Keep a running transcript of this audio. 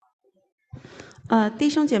弟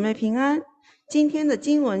兄姐妹平安。今天的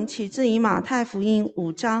经文取自于马太福音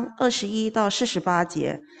5章21到48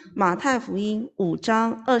节。马太福音5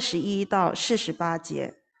章21到48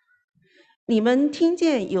节。你们听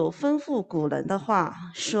见有吩咐古人的话，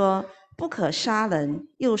说不可杀人，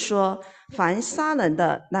又说凡杀人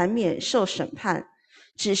的难免受审判。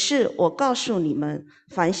只是我告诉你们，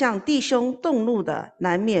凡向弟兄动怒的，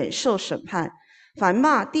难免受审判；凡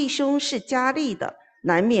骂弟兄是加利的，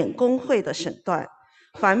难免公会的审断；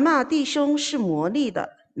凡骂弟兄是魔力的，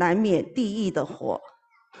难免地狱的火。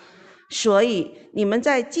所以你们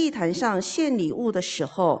在祭坛上献礼物的时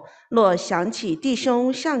候，若想起弟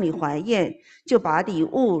兄向你怀怨，就把礼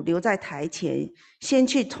物留在台前，先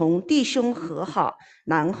去同弟兄和好，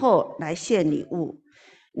然后来献礼物。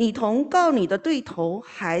你同告你的对头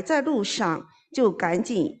还在路上，就赶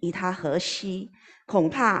紧与他和稀，恐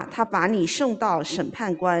怕他把你送到审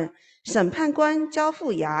判官，审判官交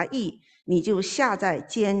付衙役，你就下在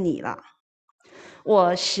监里了。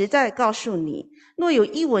我实在告诉你，若有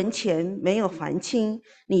1文钱没有还清，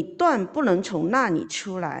你断不能从那里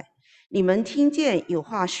出来。你们听见有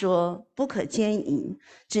话说，不可奸淫，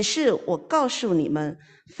只是我告诉你们，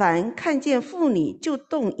凡看见妇女就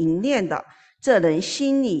动淫念的，这人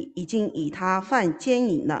心里已经与他犯奸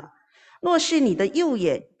淫了。若是你的右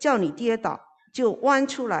眼叫你跌倒，就剜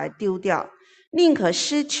出来丢掉，宁可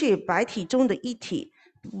失去百体中的一体，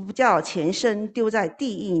不叫全身丢在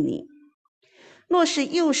地狱里。若是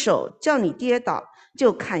右手叫你跌倒，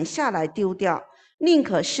就砍下来丢掉，宁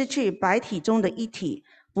可失去百体中的一体，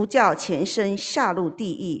不叫全身下入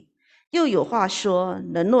地狱。又有话说，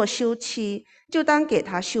人若休妻，就当给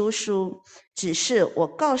他休书。只是我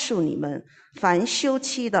告诉你们，凡休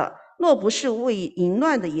妻的，若不是为淫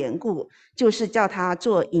乱的缘故，就是叫他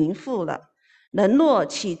做淫妇了。人若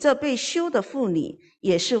娶这被休的妇女，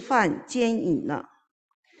也是犯奸淫了。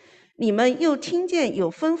你们又听见有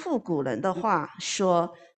吩咐古人的话，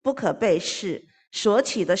说不可背誓，所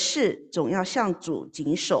起的事总要向主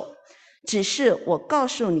谨守。只是我告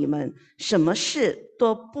诉你们，什么事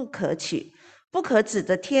都不可起，不可指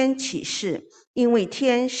着天起誓，因为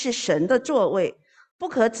天是神的座位；不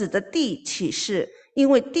可指着地起誓，因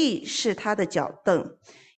为地是他的脚凳；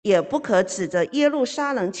也不可指着耶路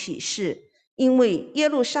撒冷起誓，因为耶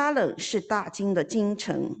路撒冷是大金的京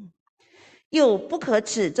城。又不可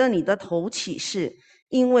指着你的头起誓，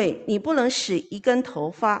因为你不能使一根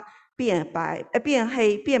头发变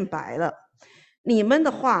黑变白了。你们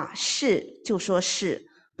的话是就说是，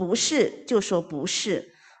不是就说不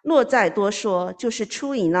是，若再多说，就是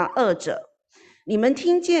出于那恶者。你们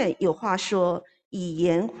听见有话说，以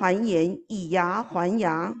言还言，以牙还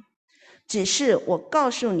牙。只是我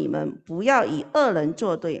告诉你们，不要与恶人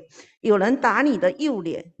作对。有人打你的右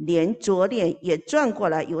脸，连左脸也转过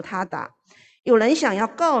来由他打；有人想要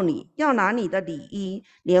告你，要拿你的里衣，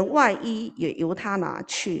连外衣也由他拿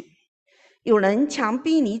去；有人强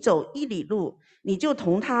逼你走1里路，你就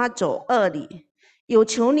同他走2里。有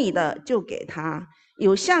求你的就给他，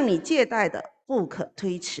有向你借贷的不可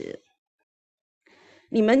推辞。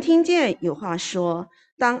你们听见有话说，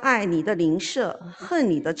当爱你的邻舍，恨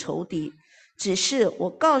你的仇敌。只是我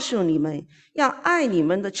告诉你们，要爱你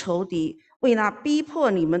们的仇敌，为那逼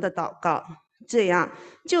迫你们的祷告，这样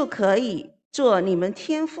就可以做你们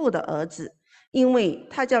天父的儿子。因为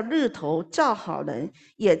他叫日头照好人，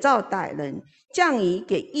也照歹人，降雨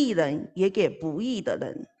给义人，也给不义的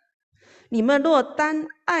人。你们若单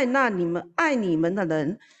爱爱你们的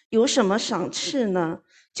人，有什么赏赐呢？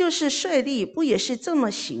就是税吏不也是这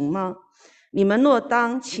么行吗？你们若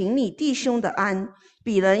当请你弟兄的安，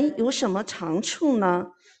比人有什么长处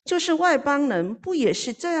呢？就是外邦人不也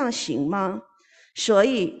是这样行吗？所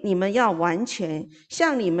以你们要完全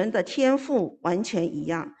像你们的天父完全一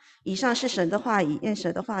样。以上是神的话语，愿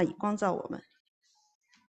神的话语光照我们。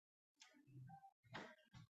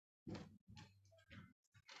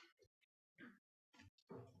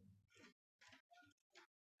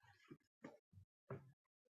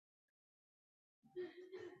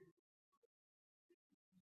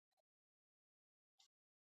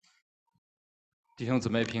弟兄姊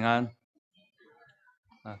妹平安。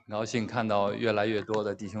很高兴看到越来越多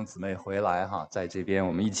的弟兄姊妹回来哈，在这边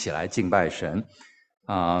我们一起来敬拜神。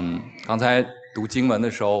刚才读经文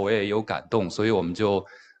的时候我也有感动，所以我们就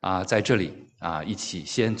在这里一起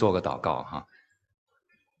先做个祷告哈。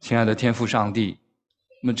亲爱的天父上帝，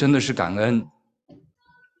我们真的是感恩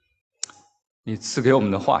你赐给我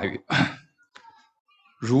们的话语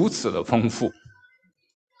如此的丰富，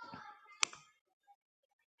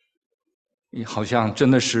你好像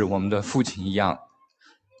真的是我们的父亲一样，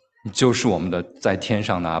你就是我们的在天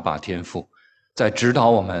上的阿爸天父，在指导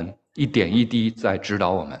我们，一点一滴在指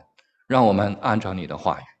导我们，让我们按照你的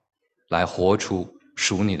话语来活出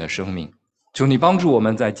属你的生命。求你帮助我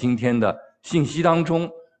们在今天的信息当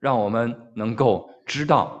中，让我们能够知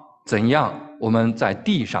道怎样我们在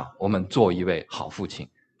地上我们做一位好父亲。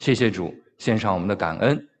谢谢主，献上我们的感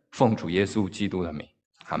恩，奉主耶稣基督的名，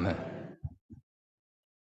阿们。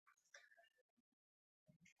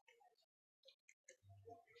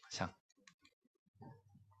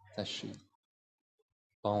再试一，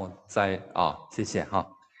帮我再谢谢哈。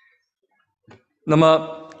那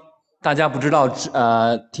么大家不知道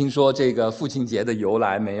听说这个父亲节的由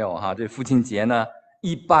来没有哈？这父亲节呢，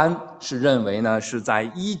一般是认为呢是在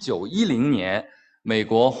1910年美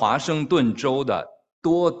国华盛顿州的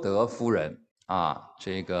多德夫人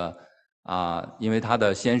因为她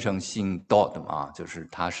的先生姓 Dodd 嘛，就是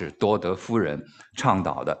她是多德夫人倡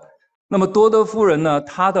导的。那么多德夫人呢，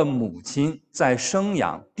她的母亲在生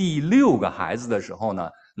养第6个孩子的时候呢，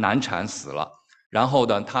难产死了。然后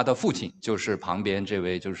呢，她的父亲就是旁边这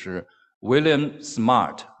位，就是 William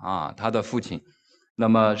Smart 他的父亲。那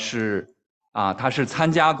么他是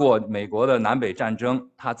参加过美国的南北战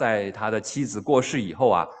争。他在他的妻子过世以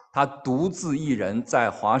后他独自一人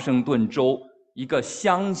在华盛顿州一个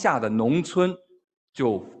乡下的农村，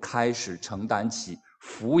就开始承担起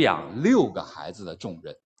抚养6个孩子的重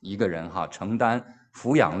任。一个人承担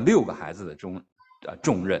抚养6个孩子的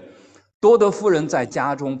重任。多德夫人在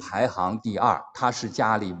家中排行第2，她是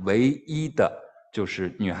家里唯一的就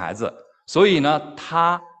是女孩子，所以呢，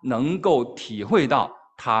她能够体会到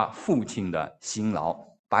她父亲的辛劳，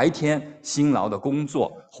白天辛劳的工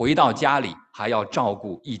作，回到家里还要照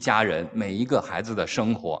顾一家人每一个孩子的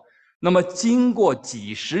生活。那么经过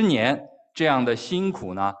几十年这样的辛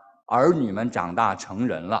苦呢，儿女们长大成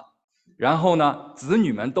人了。然后呢，子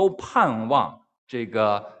女们都盼望这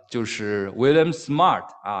个就是 William Smart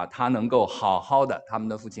他能够好好的，他们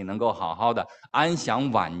的父亲能够好好的安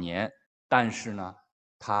享晚年。但是呢，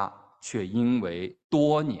他却因为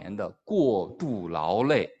多年的过度劳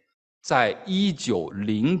累，在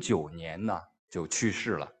1909年呢就去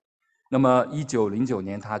世了。那么1909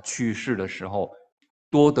年他去世的时候，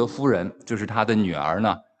多德夫人就是他的女儿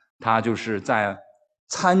呢，她就是在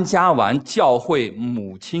参加完教会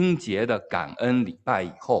母亲节的感恩礼拜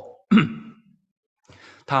以后，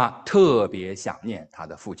他特别想念他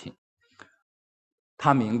的父亲。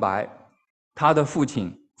他明白他的父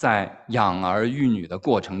亲在养儿育女的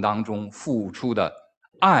过程当中付出的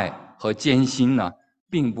爱和艰辛呢，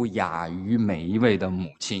并不亚于每一位的母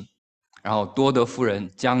亲。然后多德夫人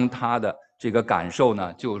将他的这个感受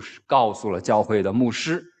呢，就是告诉了教会的牧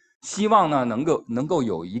师，希望呢能够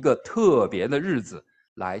有一个特别的日子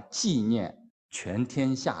来纪念全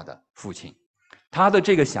天下的父亲。他的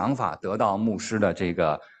这个想法得到牧师的这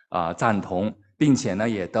个赞同，并且呢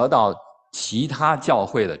也得到其他教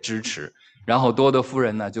会的支持。然后多德夫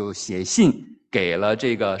人呢就写信给了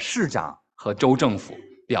这个市长和州政府，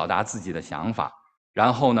表达自己的想法。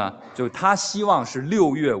然后呢，就他希望是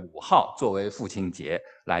6月5号作为父亲节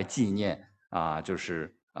来纪念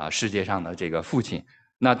世界上的这个父亲。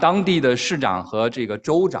那当地的市长和这个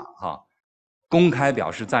州长公开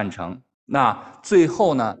表示赞成。那最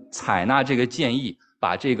后呢，采纳这个建议，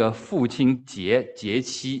把这个父亲节节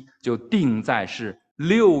期就定在是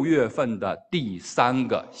6月份的第3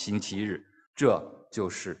个星期日。这就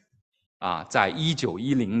是在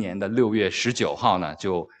1910年的6月19号呢，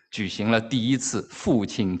就举行了第1次父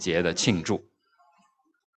亲节的庆祝。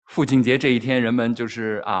父亲节这一天，人们就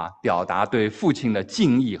是表达对父亲的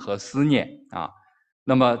敬意和思念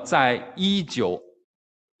那么在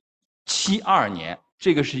1972年，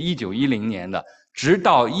这个是1910年的，直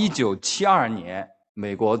到1972年，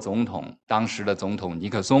美国当时的总统尼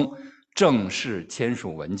克松正式签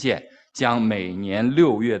署文件，将每年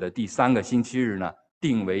6月的第3个星期日呢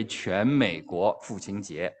定为全美国父亲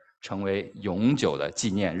节，成为永久的纪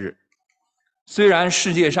念日。虽然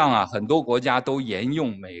世界上很多国家都沿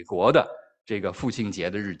用美国的这个父亲节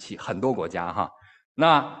的日期，很多国家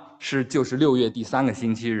就是6月第3个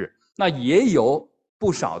星期日，那也有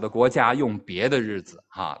不少的国家用别的日子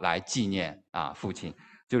来纪念父亲。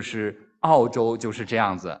就是澳洲就是这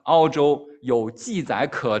样子，澳洲有记载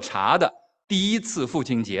可查的第1次父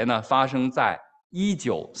亲节呢，发生在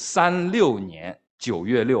1936年9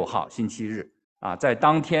月6号星期日在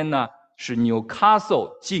当天呢是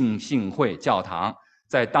Newcastle 浸信会教堂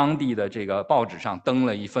在当地的这个报纸上登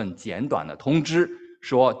了一份简短的通知，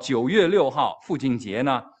说9月6号父亲节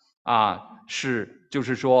呢就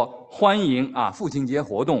是说欢迎父亲节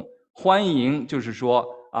活动，欢迎就是说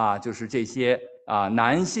就是这些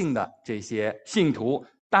男性的这些信徒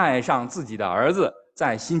带上自己的儿子，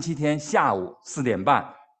在星期天下午4点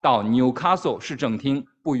半到 Newcastle 市政厅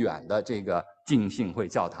不远的这个浸信会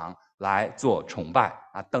教堂来做崇拜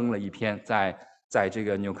啊，登了一篇在这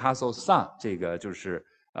个 Newcastle Sun 这个就是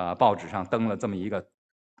报纸上登了这么一个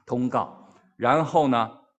通告。然后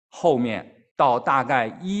呢，后面到大概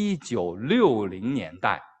1960年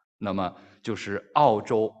代，那么就是澳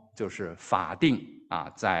洲就是法定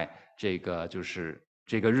啊，在这个就是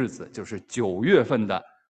这个日子，就是9月份的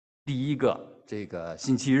第一个这个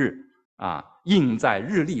星期日啊，印在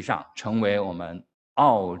日历上，成为我们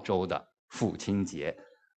澳洲的父亲节。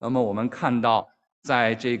那么我们看到，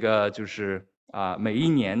在这个就是每一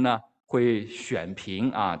年呢会选评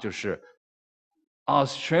啊，就是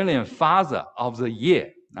Australian Father of the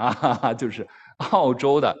Year 啊，就是澳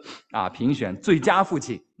洲的评选最佳父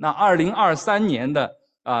亲。那2023年的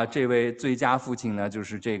这位最佳父亲呢，就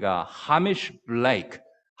是这个 Hamish Blake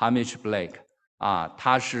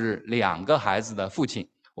他是2个孩子的父亲。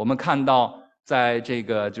我们看到在这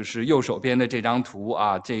个就是右手边的这张图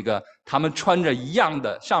这个他们穿着一样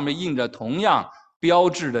的，上面印着同样标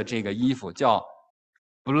志的这个衣服，叫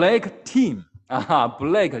Blake Team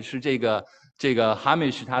Blake 是这个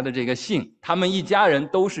Hamish 他的这个姓，他们一家人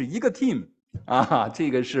都是一个 team 这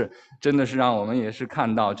个是真的是让我们也是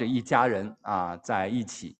看到这一家人在一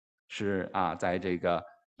起是在这个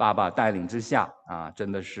爸爸带领之下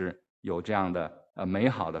真的是有这样的美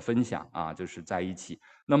好的分享就是在一起。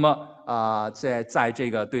那么在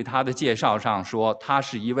这个对他的介绍上说，他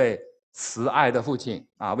是一位慈爱的父亲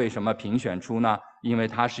为什么评选出呢？因为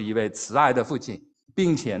他是一位慈爱的父亲，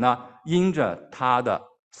并且呢，因着他的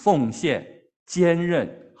奉献、坚韧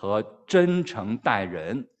和真诚待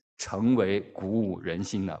人，成为鼓舞人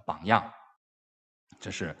心的榜样。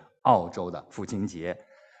这是澳洲的父亲节。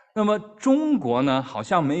那么中国呢，好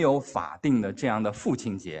像没有法定的这样的父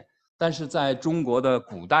亲节，但是在中国的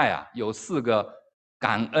古代有4个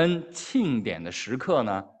感恩庆典的时刻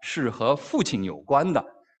呢，是和父亲有关的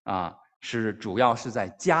是主要是在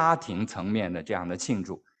家庭层面的这样的庆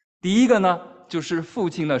祝。第一个呢，就是父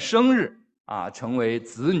亲的生日成为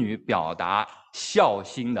子女表达孝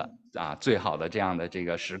心的最好的这样的这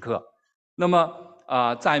个时刻。那么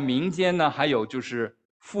在民间呢，还有就是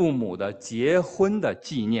父母的结婚的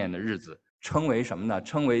纪念的日子，称为什么呢？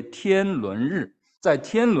称为天伦日。在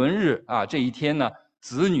天伦日这一天呢，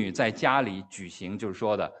子女在家里举行，就是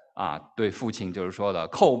说的对父亲就是说的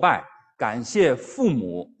叩拜，感谢父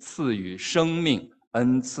母赐予生命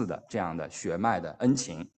恩赐的这样的血脉的恩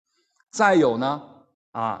情。再有呢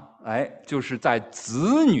就是在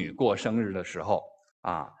子女过生日的时候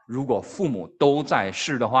如果父母都在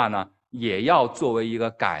世的话呢，也要作为一个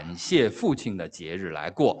感谢父亲的节日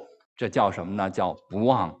来过，这叫什么呢？叫不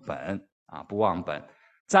忘本不忘本。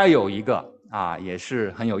再有一个也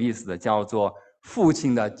是很有意思的，叫做父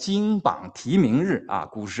亲的金榜题名日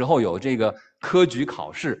古时候有这个科举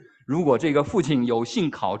考试，如果这个父亲有幸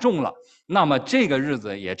考中了，那么这个日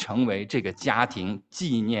子也成为这个家庭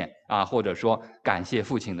纪念或者说感谢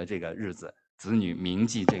父亲的这个日子，子女铭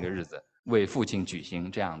记这个日子，为父亲举行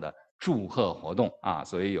这样的祝贺活动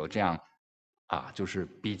所以有这样就是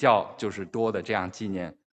比较就是多的这样纪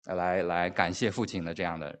念来感谢父亲的这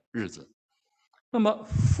样的日子。那么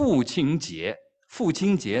父亲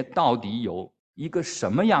节到底有一个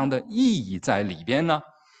什么样的意义在里边呢？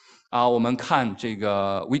我们看这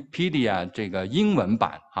个 Wikipedia 这个英文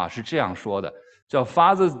版是这样说的，叫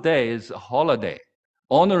Father's Day is a holiday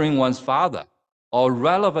honoring one's father or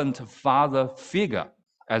relevant father figure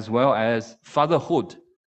as well as fatherhood,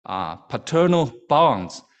 paternal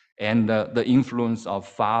bonds and the influence of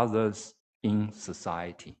fathers in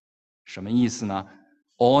society。 什么意思呢？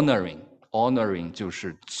 Honoring 就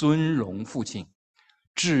是尊荣父亲，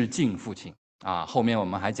致敬父亲后面我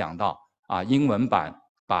们还讲到英文版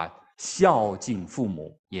把孝敬父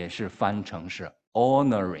母也是翻成是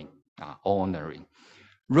honoring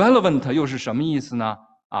Relevant 又是什么意思呢？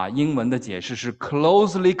英文的解释是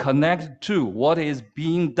closely connected to what is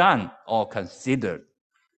being done or considered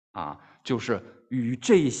就是与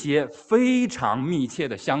这些非常密切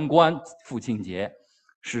的相关。父亲节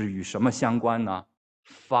是与什么相关呢？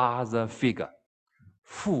 Father figure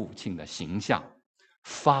父亲的形象，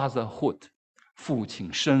 Fatherhood 父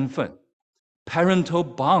亲身份， Parental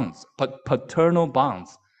bonds paternal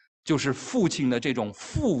bonds 就是父亲的这种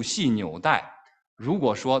父系纽带。如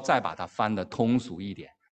果说再把它翻得通俗一点，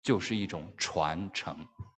就是一种传承。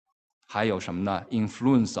还有什么呢？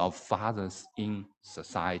 Influence of fathers in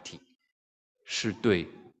society 是对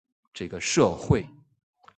这个社会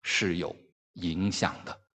是有影响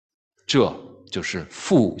的。这就是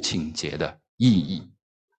父亲节的意义。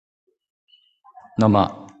那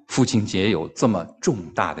么父亲节有这么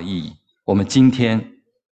重大的意义，我们今天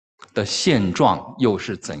的现状又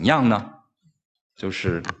是怎样呢？就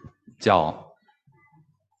是叫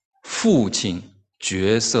父亲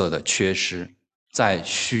角色的缺失，在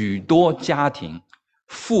许多家庭，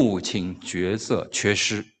父亲角色缺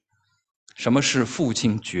失。什么是父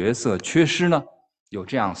亲角色缺失呢？有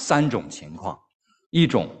这样3种情况。一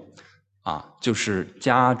种就是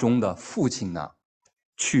家中的父亲呢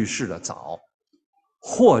去世的早，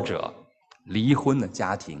或者离婚的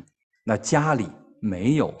家庭，那家里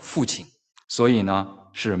没有父亲，所以呢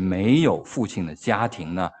是没有父亲的家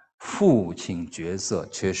庭呢，父亲角色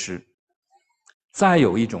缺失。再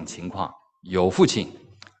有一种情况，有父亲，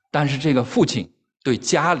但是这个父亲对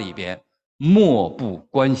家里边漠不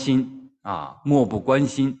关心漠不关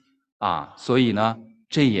心所以呢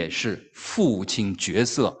这也是父亲角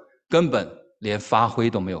色根本连发挥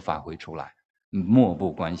都没有发挥出来，漠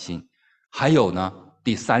不关心。还有呢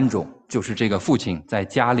第3种，就是这个父亲在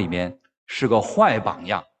家里面是个坏榜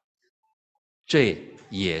样，这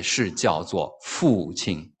也是叫做父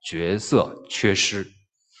亲角色缺失。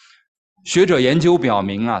学者研究表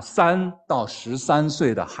明3到13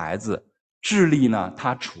岁的孩子智力呢，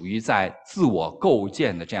他处于在自我构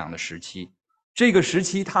建的这样的时期。这个时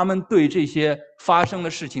期他们对这些发生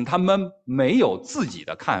的事情，他们没有自己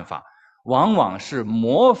的看法，往往是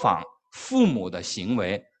模仿父母的行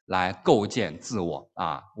为来构建自我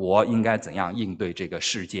我应该怎样应对这个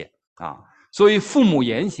世界所以父母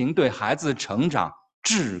言行对孩子成长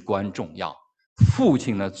至关重要，父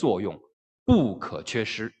亲的作用不可缺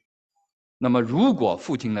失。那么如果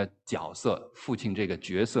父亲的角色，父亲这个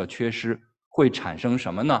角色缺失，会产生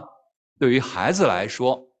什么呢？对于孩子来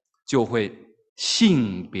说，就会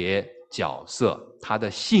性别角色，他的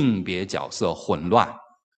性别角色混乱，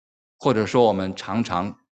或者说我们常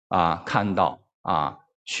常看到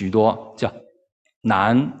许多叫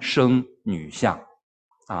男生女相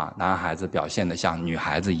男孩子表现得像女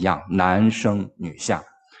孩子一样，男生女相。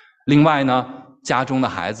另外呢，家中的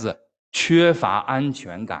孩子缺乏安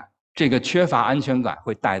全感，这个缺乏安全感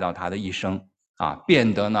会带到他的一生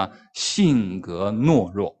变得呢性格懦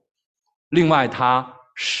弱。另外他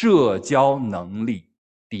社交能力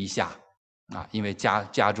低下因为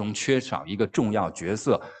家中缺少一个重要角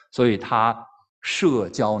色，所以他社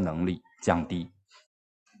交能力降低。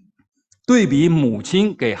对比母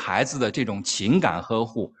亲给孩子的这种情感呵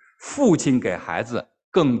护，父亲给孩子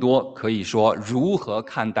更多可以说如何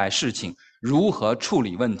看待事情，如何处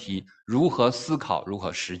理问题，如何思考，如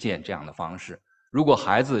何实践这样的方式。如果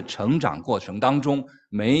孩子成长过程当中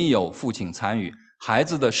没有父亲参与，孩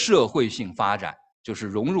子的社会性发展，就是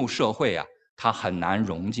融入社会他很难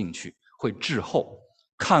融进去，会滞后，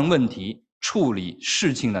看问题处理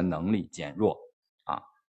事情的能力减弱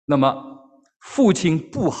那么父亲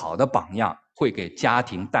不好的榜样会给家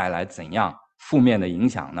庭带来怎样负面的影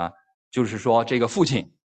响呢？就是说这个父亲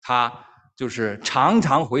他就是常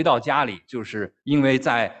常回到家里，就是因为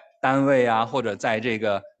在单位或者在这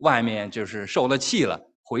个外面就是受了气了，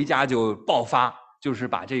回家就爆发，就是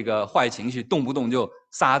把这个坏情绪动不动就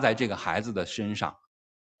撒在这个孩子的身上，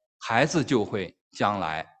孩子就会将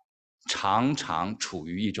来常常处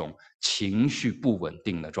于一种情绪不稳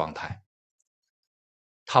定的状态，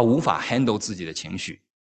他无法 handle 自己的情绪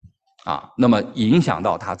那么影响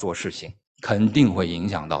到他做事情，肯定会影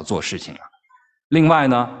响到做事情另外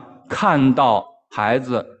呢，看到孩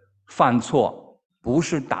子犯错，不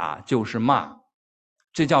是打就是骂，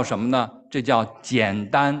这叫什么呢？这叫简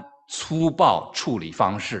单粗暴处理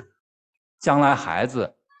方式。将来孩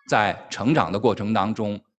子在成长的过程当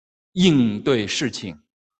中，应对事情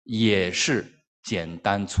也是简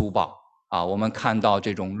单粗暴我们看到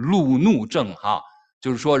这种路怒症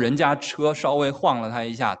就是说人家车稍微晃了他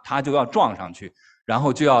一下，他就要撞上去，然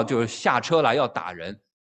后就是下车来要打人，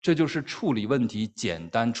这就是处理问题简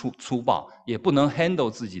单粗暴，也不能 handle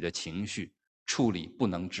自己的情绪，处理不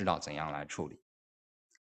能知道怎样来处理。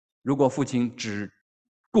如果父亲只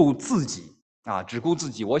顾自己只顾自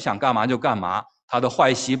己，我想干嘛就干嘛，他的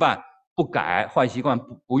坏习惯不改，坏习惯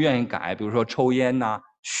不愿意改，比如说抽烟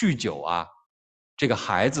酗酒这个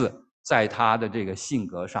孩子在他的这个性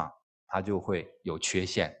格上他就会有缺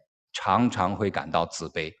陷，常常会感到自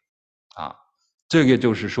卑这个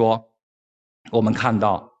就是说我们看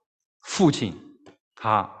到父亲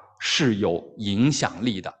他是有影响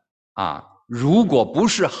力的如果不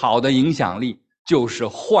是好的影响力，就是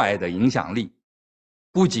坏的影响力。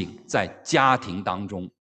不仅在家庭当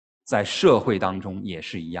中，在社会当中也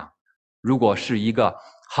是一样。如果是一个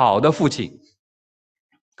好的父亲，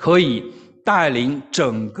可以带领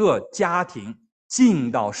整个家庭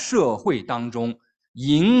进到社会当中，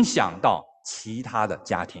影响到其他的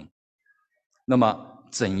家庭。那么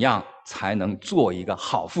怎样才能做一个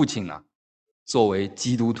好父亲呢？作为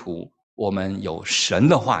基督徒，我们有神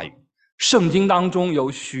的话语，圣经当中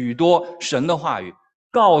有许多神的话语，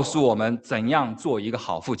告诉我们怎样做一个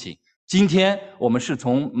好父亲。今天我们是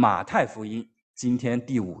从马太福音今天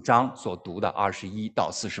第5章所读的21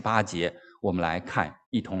到48节，我们来看，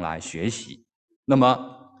一同来学习。那么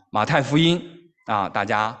马太福音大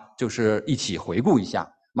家就是一起回顾一下。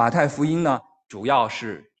马太福音呢，主要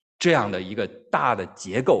是这样的一个大的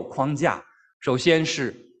结构框架。首先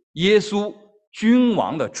是耶稣君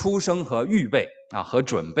王的出生和预备和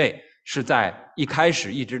准备，是在一开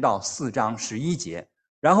始一直到4章11节，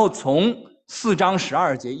然后从4章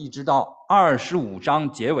12节一直到25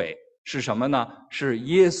章结尾是什么呢？是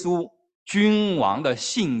耶稣君王的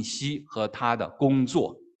信息和他的工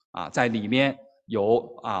作在里面有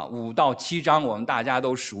5到7章，我们大家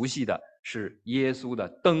都熟悉的是耶稣的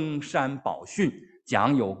登山宝训，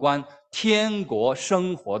讲有关天国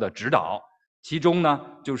生活的指导。其中呢，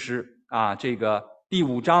就是这个第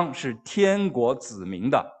5章是天国子民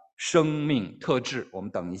的生命特质。我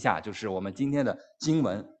们等一下，就是我们今天的经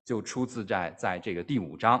文就出自在这个第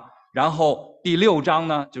5章。然后第6章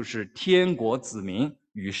呢，就是天国子民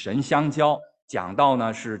与神相交，讲到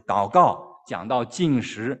呢是祷告，讲到禁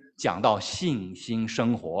食，讲到信心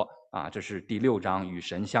生活这是第6章与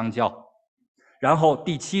神相交。然后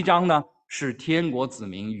第7章呢是天国子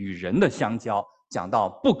民与人的相交，讲到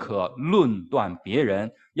不可论断别人，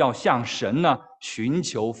要向神呢寻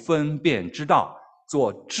求分辨之道，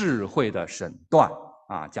做智慧的审断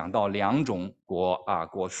讲到2种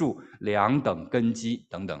果树2等根基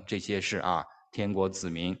等等，这些是天国子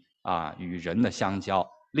民与人的相交。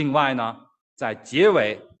另外呢，在结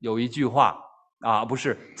尾有一句话不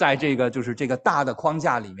是在这个就是这个大的框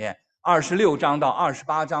架里面，26章到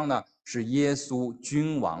28章呢是耶稣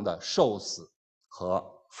君王的受死和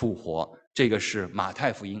复活。这个是马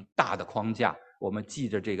太福音大的框架，我们记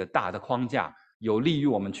着这个大的框架，有利于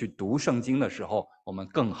我们去读圣经的时候，我们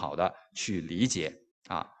更好的去理解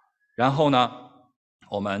然后呢，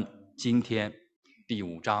我们今天第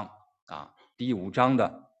5章第5章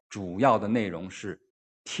的主要的内容是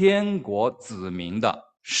天国子民的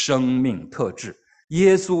生命特质。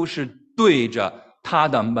耶稣是对着他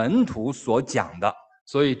的门徒所讲的，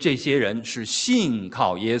所以这些人是信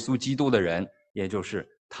靠耶稣基督的人，也就是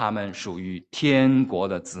他们属于天国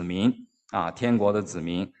的子民天国的子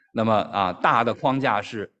民。那么大的框架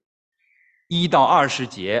是1到20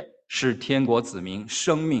节，是天国子民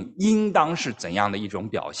生命应当是怎样的一种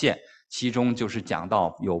表现，其中就是讲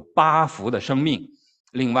到有8福的生命。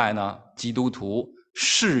另外呢，基督徒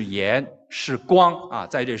是盐是光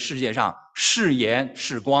在这世界上是盐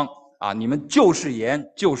是光你们就是盐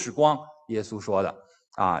就是光，耶稣说的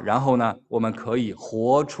然后呢，我们可以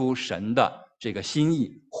活出神的这个心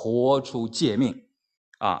意，活出诫命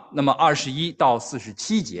那么21到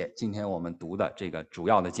47节，今天我们读的这个主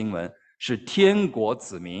要的经文是天国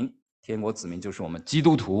子民。天国子民就是我们基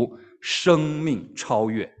督徒生命超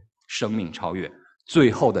越，生命超越。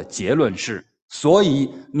最后的结论是，所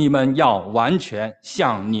以你们要完全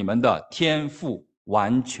像你们的天父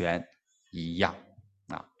完全一样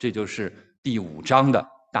这就是第5章的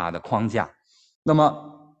大的框架。那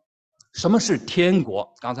么什么是天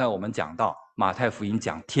国？刚才我们讲到马太福音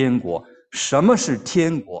讲天国，什么是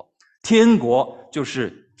天国？天国就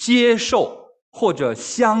是接受或者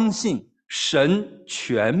相信神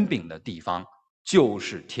权柄的地方，就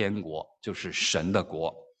是天国，就是神的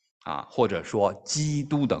国或者说基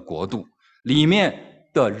督的国度。里面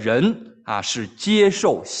的人是接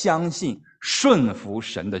受、相信、顺服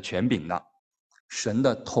神的权柄的，神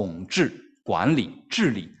的统治、管理、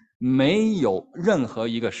治理，没有任何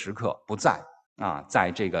一个时刻不在在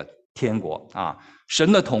这个天国神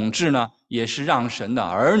的统治呢，也是让神的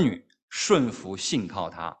儿女顺服信靠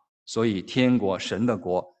他。所以天国、神的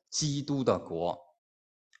国、基督的国，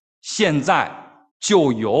现在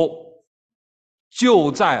就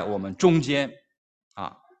在我们中间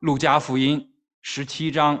路加福音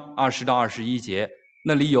17章20到21节，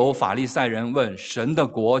那里有法利赛人问神的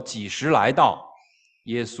国几时来到，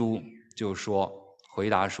耶稣就回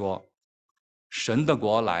答说，神的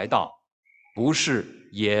国来到，不是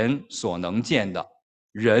眼所能见的，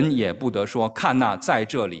人也不得说看那在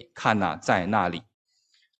这里，看那在那里，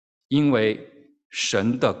因为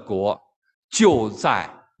神的国就在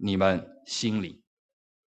你们心里。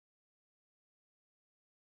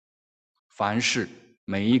凡是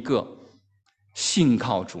每一个信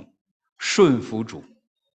靠主、顺服主、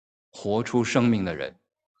活出生命的人，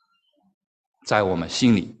在我们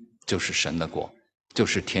心里就是神的国，就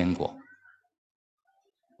是天国。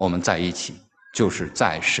我们在一起就是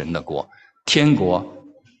在神的国，天国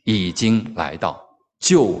已经来到，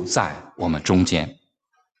就在我们中间。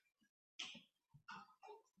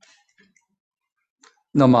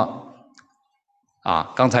那么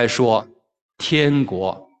刚才说天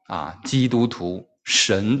国基督徒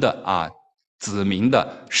神的子民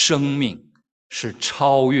的生命是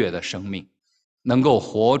超越的生命，能够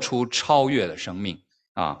活出超越的生命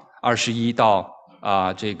21到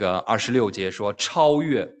这个26节说超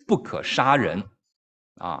越不可杀人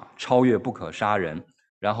超越不可杀人，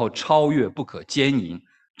然后超越不可奸淫，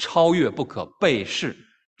超越不可背誓，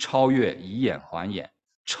超越以眼还眼，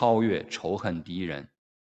超越仇恨敌人。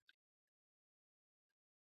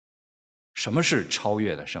什么是超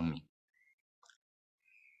越的生命？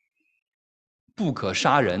不可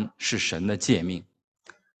杀人是神的诫命。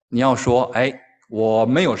你要说，我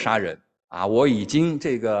没有杀人我已经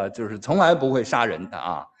这个就是从来不会杀人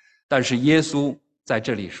的但是耶稣在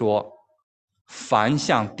这里说，凡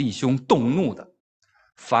向弟兄动怒的，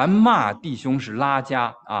凡骂弟兄是拉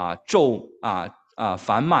加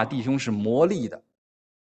凡骂弟兄是魔力的，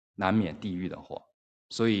难免地狱的祸。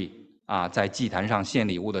所以在祭坛上献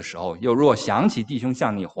礼物的时候，又若想起弟兄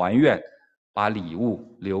向你还愿，把礼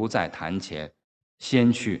物留在坛前，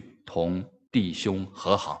先去同弟兄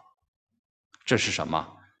和好。这是什么？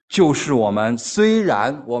就是我们虽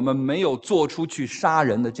然我们没有做出去杀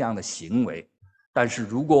人的这样的行为，但是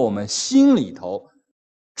如果我们心里头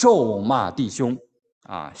咒骂弟兄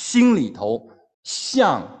心里头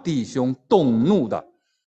向弟兄动怒的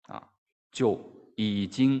就已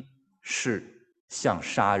经是像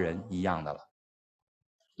杀人一样的了。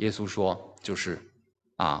耶稣说，就是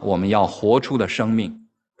我们要活出的生命，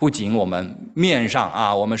不仅我们面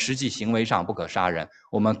上我们实际行为上不可杀人，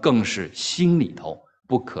我们更是心里头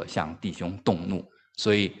不可向弟兄动怒。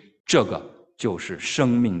所以这个就是生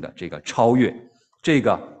命的这个超越，这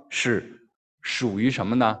个是属于什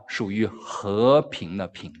么呢？属于和平的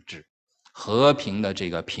品质，和平的这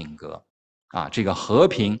个品格这个和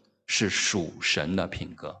平是属神的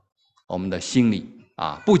品格。我们的心里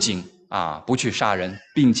不仅不去杀人，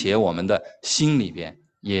并且我们的心里边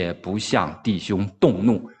也不向弟兄动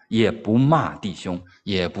怒，也不骂弟兄，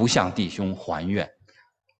也不向弟兄还愿，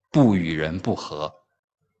不与人不和。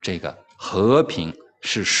这个和平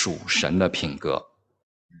是属神的品格。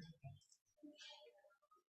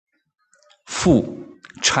父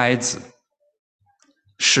差子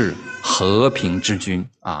是和平之君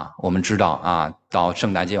我们知道到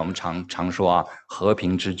圣诞节我们常说和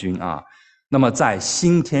平之君那么在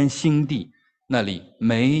新天新地那里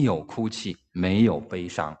没有哭泣，没有悲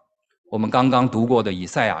伤。我们刚刚读过的以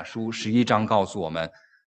赛亚书11章告诉我们，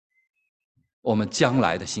我们将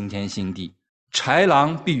来的新天新地，豺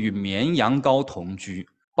狼必与绵羊羔同居，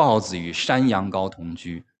豹子与山羊羔同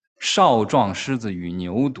居，少壮狮子与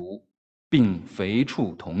牛犊并肥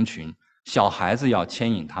畜同群，小孩子要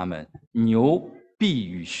牵引他们，牛必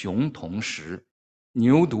与熊同食，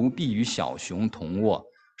牛犊必与小熊同卧，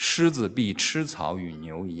狮子必吃草与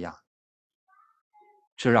牛一样。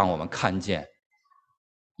这让我们看见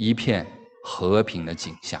一片和平的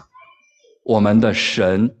景象。我们的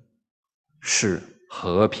神是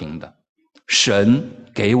和平的，神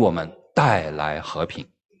给我们带来和平。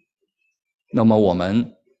那么我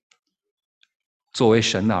们作为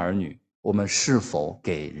神的儿女，我们是否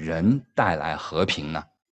给人带来和平呢？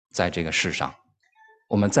在这个世上，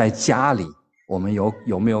我们在家里，我们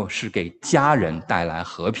有没有是给家人带来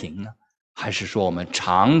和平呢？还是说我们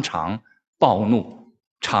常常暴怒，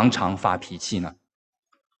常常发脾气呢？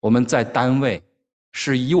我们在单位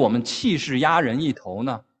是以我们气势压人一头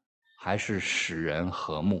呢，还是使人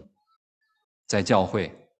和睦？在教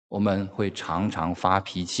会我们会常常发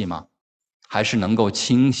脾气吗？还是能够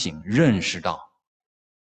清醒认识到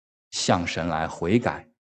向神来悔改，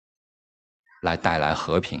来带来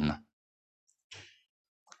和平呢？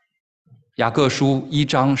雅各书1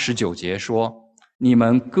章19节说，你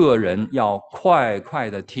们个人要快快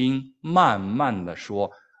的听，慢慢的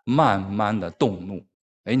说，慢慢的动怒。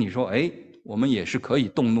你说我们也是可以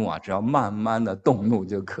动怒只要慢慢的动怒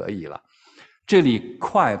就可以了。这里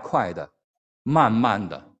快快的慢慢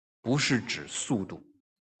的不是指速度，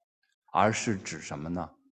而是指什么呢？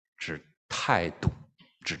指态度，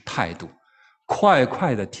指态度。快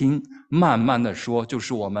快的听，慢慢的说，就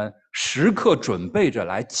是我们时刻准备着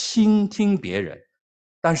来倾听别人，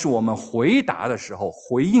但是我们回答的时候，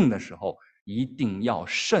回应的时候一定要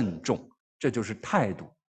慎重，这就是态度。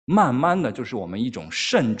慢慢的就是我们一种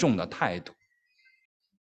慎重的态度，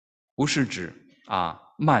不是指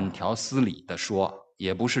慢条斯理的说，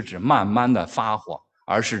也不是指慢慢的发火，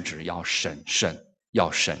而是指要审慎，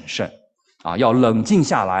要审慎要冷静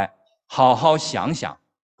下来，好好想想，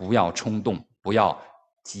不要冲动，不要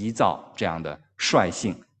急躁，这样的率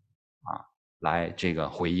性来这个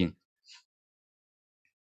回应。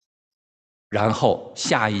然后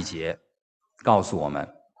下一节告诉我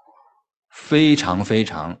们，非常非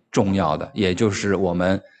常重要的，也就是我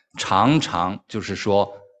们常常就是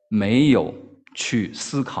说没有去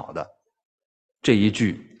思考的这一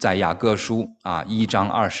句，在雅各书1章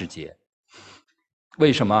20节。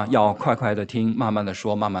为什么要快快的听，慢慢的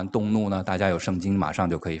说，慢慢动怒呢？大家有圣经马上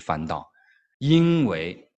就可以翻到，因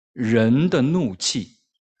为人的怒气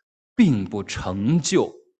并不成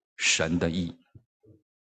就神的义。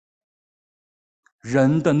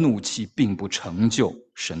人的怒气并不成就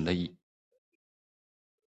神的义。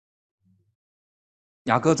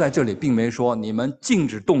雅各在这里并没说你们禁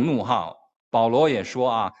止动怒哈，保罗也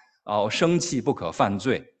说生气不可犯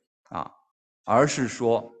罪而是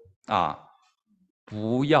说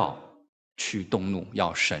不要去动怒，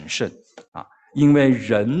要审慎因为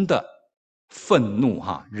人的愤怒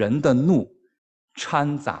人的怒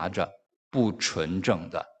掺杂着不纯正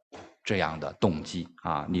的这样的动机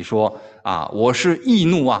你说我是易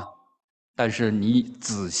怒但是你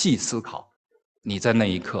仔细思考，你在那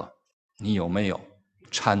一刻你有没有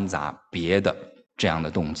掺杂别的这样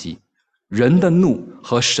的动机？人的怒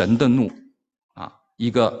和神的怒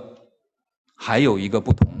还有一个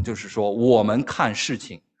不同，就是说我们看事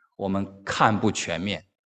情我们看不全面，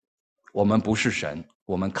我们不是神，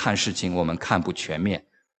我们看事情我们看不全面，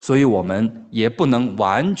所以我们也不能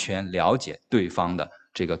完全了解对方的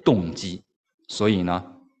这个动机，所以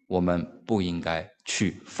呢我们不应该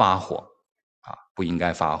去发火不应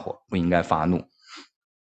该发火，不应该发怒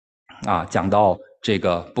讲到这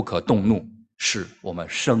个不可动怒是我们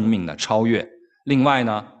生命的超越。另外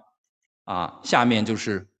呢下面就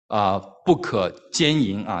是不可奸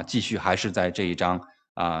淫继续还是在这一章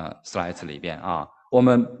slides 里边我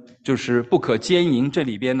们就是不可奸淫，这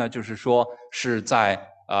里边呢就是说是在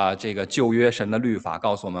这个旧约神的律法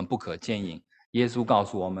告诉我们不可奸淫，耶稣告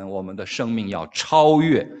诉我们我们的生命要超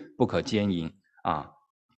越不可奸淫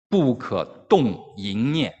不可动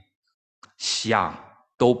淫念，想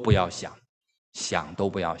都不要想，想都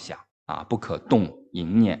不要想不可动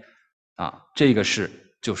淫念这个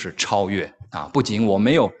就是超越不仅我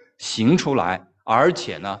没有行出来，而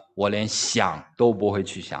且呢我连想都不会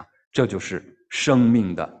去想，这就是生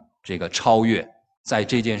命的这个超越。在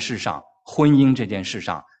这件事上，婚姻这件事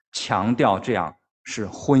上强调这样，是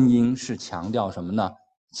婚姻是强调什么呢？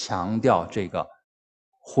强调这个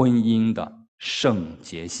婚姻的圣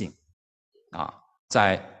洁性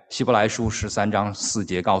在希伯来书13章4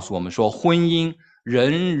节告诉我们说，婚姻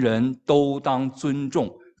人人都当尊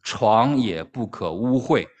重，床也不可污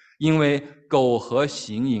秽，因为苟合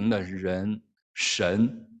行淫的人，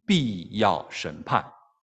神必要审判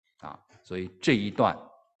所以这一段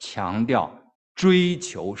强调追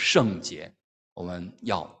求圣洁，我们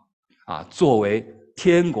要作为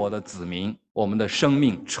天国的子民，我们的生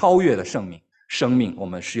命超越的生命我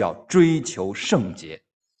们是要追求圣洁，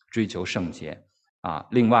追求圣洁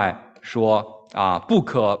另外说不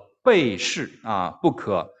可背誓不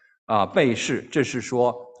可背誓，这是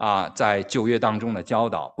说在旧约当中的教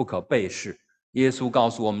导，不可背誓。耶稣告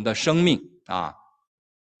诉我们的生命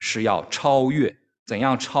是要超越，怎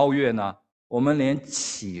样超越呢？我们连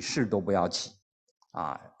起誓都不要起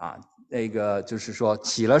那个就是说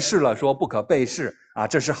起了誓了说不可背誓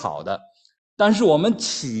这是好的，但是我们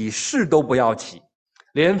起誓都不要起，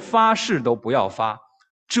连发誓都不要发，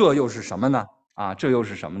这又是什么呢？这又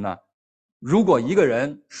是什么呢？如果一个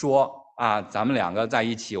人说咱们两个在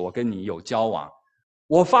一起，我跟你有交往，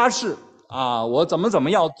我发誓我怎么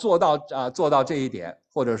样做到这一点，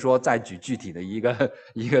或者说再举具体的一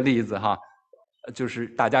个例子就是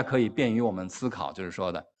大家可以便于我们思考，就是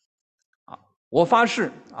说的我发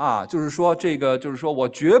誓就是说这个就是说我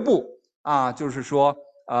绝不就是说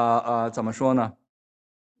怎么说呢？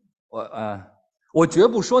我绝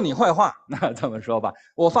不说你坏话，那这么说吧，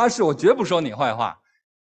我发誓我绝不说你坏话，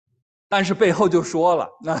但是背后就说了，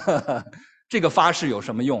那这个发誓有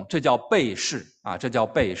什么用？这叫背誓这叫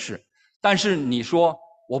背誓。但是你说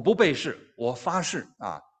我不背誓，我发誓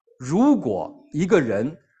如果一个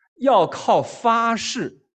人要靠发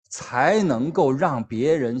誓才能够让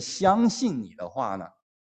别人相信你的话呢，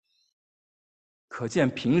可见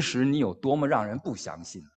平时你有多么让人不相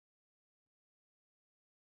信。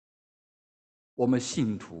我们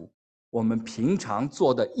信徒，我们平常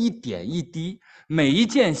做的一点一滴，每一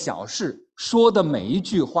件小事，说的每一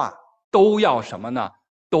句话，都要什么呢？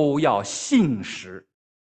都要信实，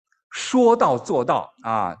说到做到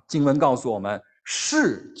经文告诉我们，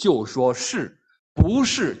是就说是，不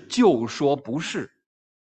是就说不是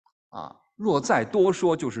若再多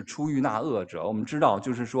说，就是出于那恶者。我们知道，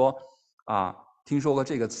就是说听说过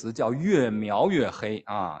这个词叫越描越黑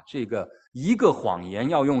这个一个谎言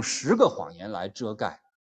要用10个谎言来遮盖，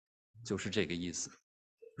就是这个意思。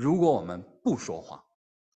如果我们不说谎，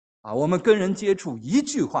我们跟人接触一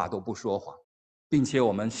句话都不说谎，并且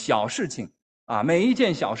我们小事情每一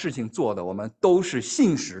件小事情做的我们都是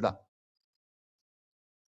信实的，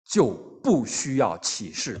就不需要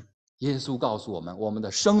启示。耶稣告诉我们，我们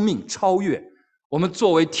的生命超越，我们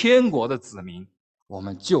作为天国的子民，我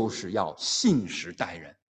们就是要信实待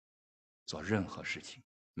人，做任何事情，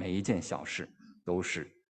每一件小事都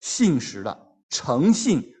是信实的、诚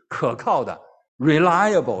信、可靠的、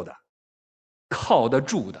reliable 的、靠得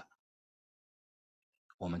住的。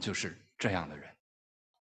我们就是这样的人。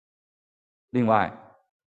另外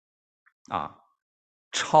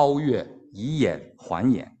超越以眼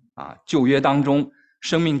还眼旧约当中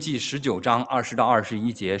申命记19章20到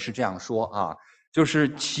21节是这样说就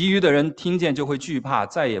是其余的人听见就会惧怕，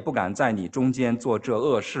再也不敢在你中间做这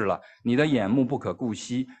恶事了。你的眼目不可顾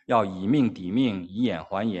惜，要以命抵命，以眼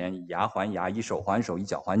还眼，以牙还牙，以手还手，以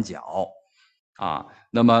脚还脚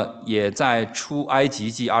那么也在出埃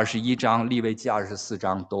及记21章、利未记24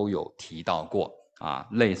章都有提到过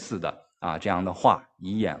类似的这样的话，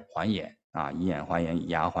以眼还眼以眼还眼，以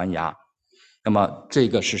牙还牙。那么这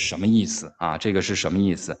个是什么意思这个是什么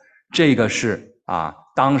意思？这个是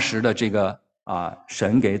当时的这个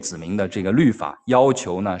神给子民的这个律法要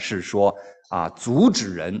求呢，是说阻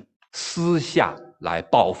止人私下来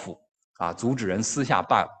报复阻止人私下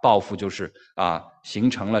报复，就是形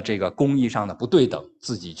成了这个公义上的不对等，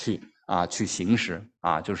自己去行使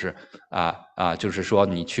就是说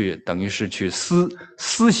你去等于是去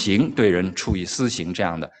私刑，对人处以私刑，这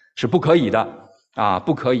样的是不可以的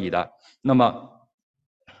不可以的。那么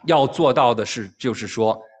要做到的是，就是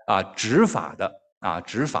说执法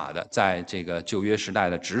的，在这个旧约时代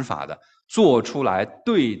的执法的，做出来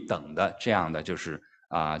对等的这样的就是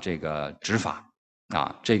这个执法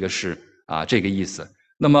这个是这个意思。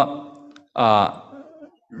那么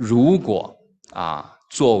如果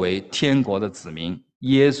作为天国的子民，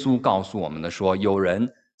耶稣告诉我们的说，有人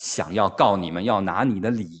想要告你们，要拿你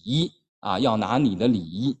的礼衣要拿你的礼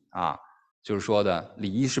衣就是说的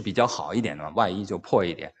礼衣是比较好一点的，外衣就破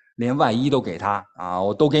一点，连外衣都给他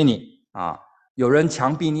我都给你有人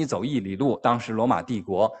强逼你走1里路，当时罗马帝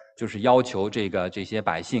国就是要求这些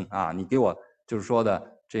百姓你给我就是说的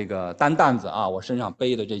这个担子我身上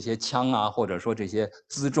背的这些枪或者说这些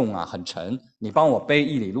辎重很沉，你帮我背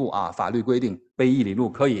1里路法律规定背1里路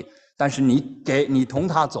可以，但是你同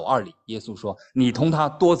他走2里。耶稣说你同他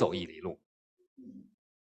多走1里路。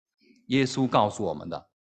耶稣告诉我们的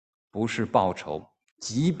不是报仇，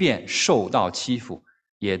即便受到欺负，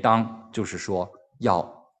也当就是说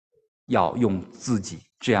要用自己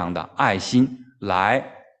这样的爱心来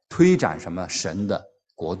推展什么神的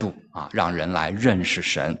国度让人来认识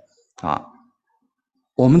神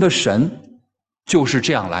我们的神就是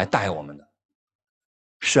这样来待我们的，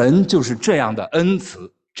神就是这样的恩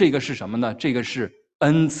慈。这个是什么呢？这个是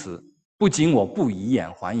恩慈。不仅我不以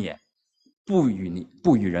眼还眼，不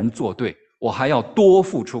与人作对，我还要多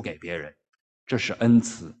付出给别人，这是恩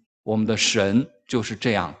慈。我们的神就是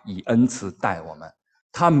这样以恩慈待我们，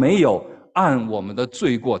他没有按我们的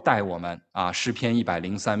罪过待我们诗篇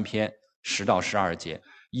103篇10到12节，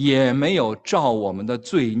也没有照我们的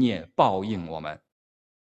罪孽报应我们。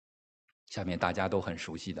下面大家都很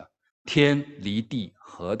熟悉的，天离地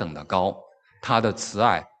何等的高，他的慈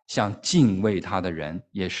爱向敬畏他的人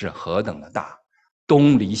也是何等的大。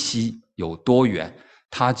东离西有多远，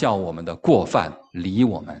他叫我们的过犯离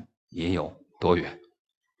我们也有多远。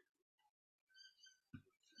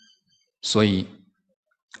所以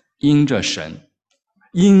因着神，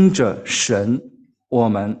我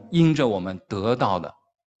们得到的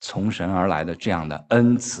从神而来的这样的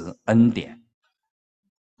恩慈恩典，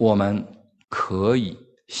我们可以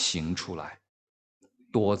行出来，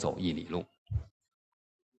多走1里路。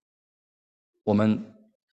我们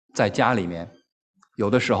在家里面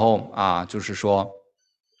有的时候就是说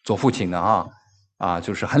做父亲的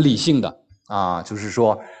就是很理性的就是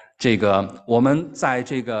说这个我们在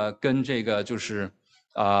这个跟这个就是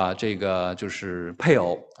这个就是配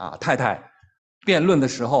偶太太辩论的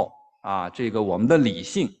时候这个我们的理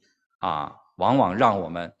性往往让我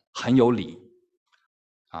们很有理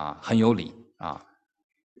很有理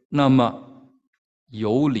那么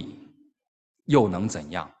有理又能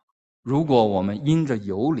怎样？如果我们因着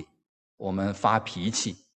有理，我们发脾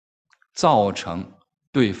气，造成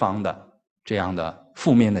对方的这样的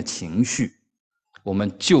负面的情绪，我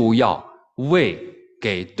们就要为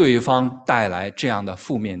给对方带来这样的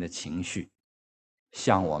负面的情绪，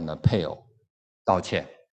向我们的配偶道歉。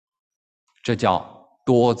这叫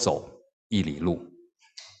多走1里路。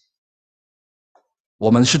我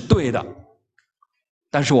们是对的，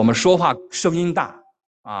但是我们说话声音大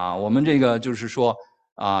我们这个就是说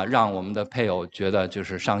让我们的配偶觉得就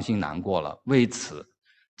是伤心难过了。为此，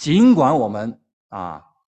尽管我们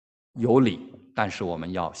有理，但是我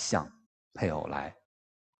们要向配偶来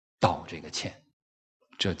道这个歉，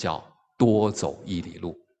这叫多走1里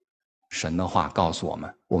路。神的话告诉我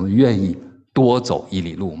们，我们愿意多走1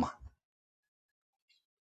里路吗？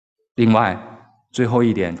另外，最后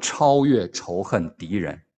一点，超越仇恨敌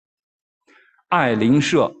人，爱邻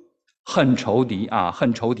舍，恨仇敌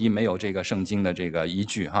恨仇敌没有这个圣经的这个依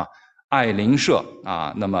据爱邻舍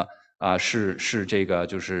那么是这个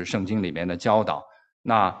就是圣经里面的教导。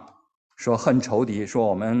那说恨仇敌，说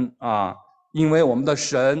我们因为我们的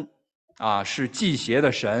神是忌邪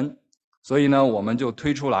的神，所以呢我们就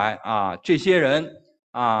推出来这些人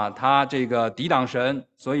他这个抵挡神，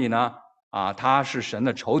所以呢他是神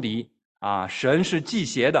的仇敌神是忌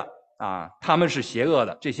邪的他们是邪恶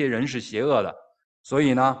的，这些人是邪恶的，所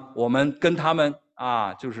以呢我们跟他们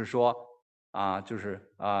就是说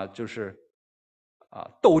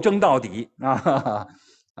斗争到底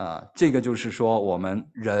这个就是说我们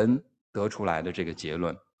人得出来的这个结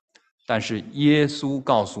论。但是耶稣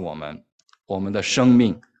告诉我们，我们的生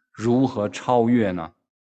命如何超越呢？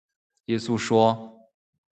耶稣说，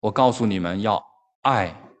我告诉你们要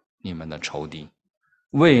爱你们的仇敌，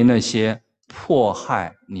为那些迫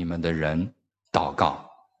害你们的人祷告。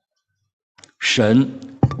神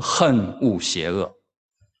恨恶邪恶，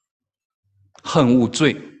恨恶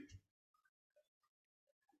罪，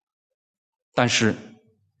但是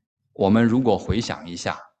我们如果回想一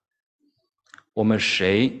下，我们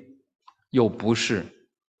谁又不是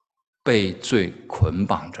被罪捆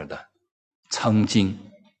绑着的，曾经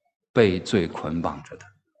被罪捆绑着的？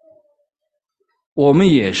我们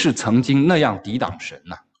也是曾经那样抵挡神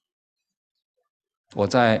呐。我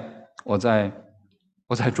在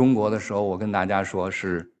中国的时候，我跟大家说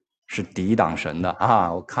是抵挡神的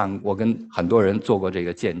我跟很多人做过这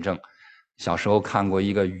个见证。小时候看过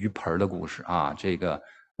一个鱼盆的故事这个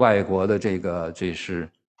外国的这是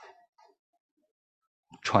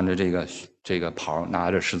穿着这个袍，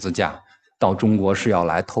拿着十字架，到中国是要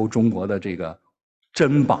来偷中国的这个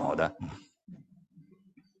珍宝的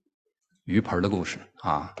鱼盆的故事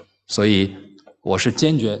所以我是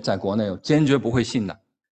在国内坚决不会信的。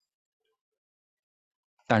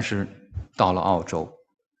但是到了澳洲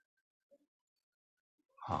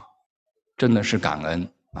真的是感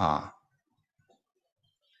恩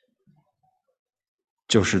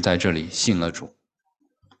就是在这里信了主，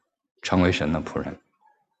成为神的仆人。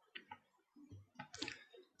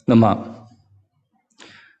那么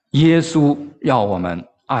耶稣要我们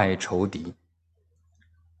爱仇敌，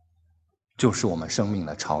就是我们生命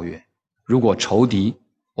的超越。如果仇敌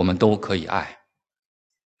我们都可以爱，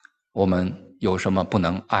我们有什么不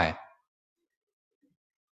能爱？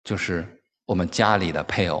就是我们家里的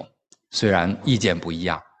配偶，虽然意见不一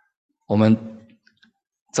样，我们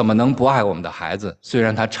怎么能不爱我们的孩子？虽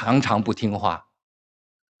然他常常不听话，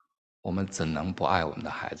我们怎能不爱我们的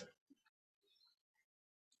孩子？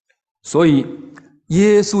所以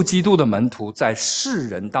耶稣基督的门徒在世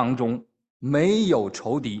人当中没有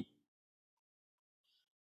仇敌，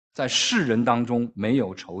在世人当中没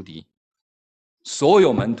有仇敌，所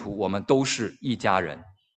有门徒我们都是一家人，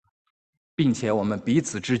并且我们彼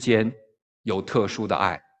此之间有特殊的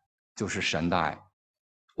爱，就是神的爱。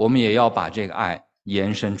我们也要把这个爱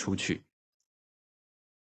延伸出去，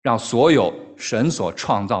让所有神所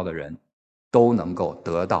创造的人都能够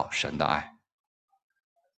得到神的爱。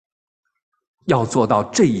要做到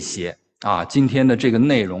这一些今天的这个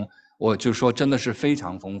内容我就说真的是非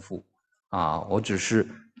常丰富我只是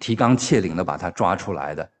提纲挈领的把它抓出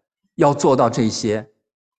来的。要做到这些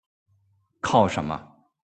靠什么？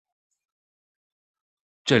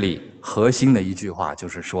这里核心的一句话就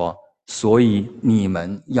是说，所以你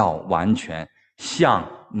们要完全像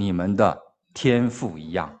你们的天父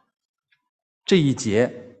一样。这一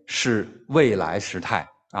节是未来时态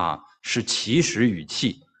是祈使语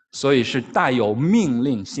气，所以是带有命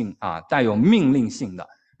令性带有命令性的，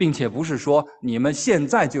并且不是说你们现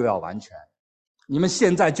在就要完全，你们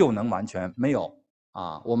现在就能完全，没有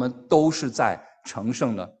我们都是在成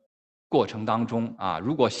圣的过程当中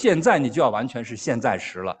如果现在你就要完全，是现在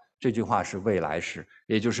时了，这句话是未来时，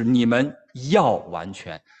也就是你们要完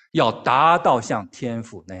全，要达到像天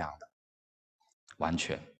父那样的完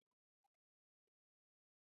全，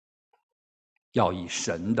要以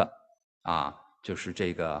神的就是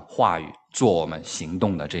这个话语做我们行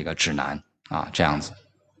动的这个指南这样子。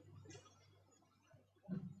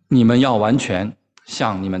你们要完全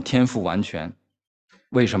像你们天父完全，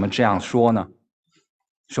为什么这样说呢？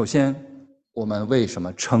首先，我们为什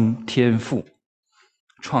么称天父？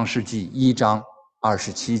创世纪1章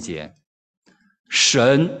27节，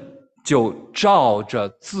神就照着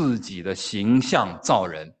自己的形象造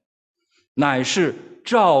人，乃是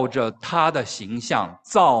照着他的形象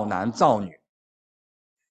造男造女。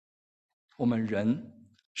我们人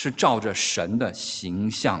是照着神的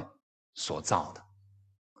形象所造的。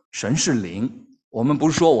神是灵，我们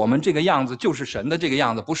不是说我们这个样子就是神的这个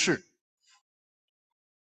样子，不是，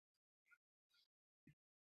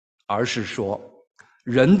而是说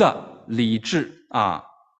人的理智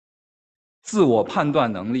自我判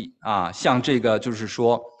断能力像这个就是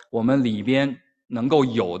说我们里边能够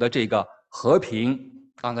有的这个和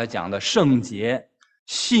平，刚才讲的圣洁、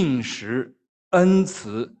信实、恩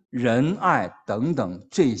慈、仁爱等等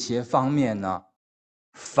这些方面呢，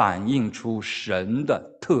反映出神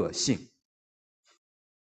的特性。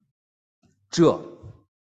这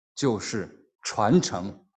就是传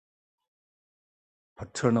承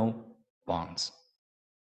paternal bonds，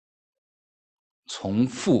 从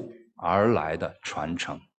父而来的传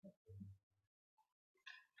承。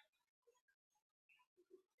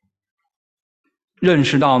认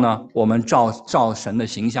识到呢，我们照神的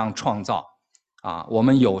形象创造我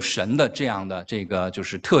们有神的这样的这个就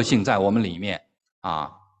是特性在我们里面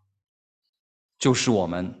就是我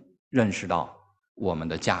们认识到我们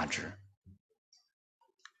的价值。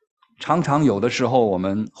常常有的时候我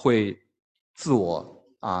们会自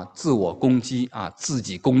我攻击自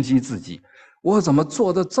己攻击自己，我怎么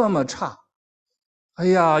做得这么差？哎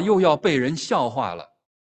呀，又要被人笑话了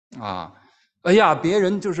哎呀，别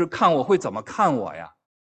人就是看我会怎么看我呀？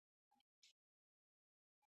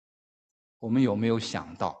我们有没有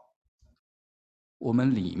想到，我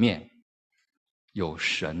们里面有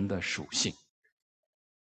神的属性？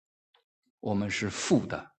我们是父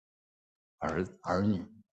的儿女，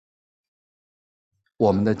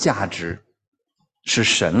我们的价值是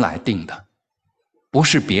神来定的，不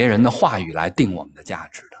是别人的话语来定我们的价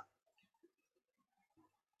值的。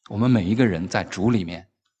我们每一个人在主里面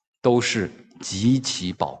都是极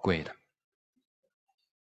其宝贵的。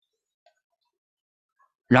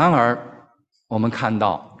然而我们看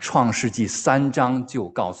到创世纪3章就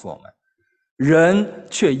告诉我们，人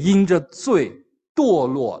却因着罪堕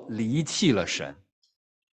落，离弃了神。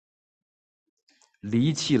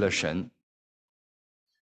离弃了神，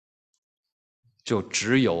就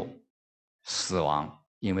只有死亡，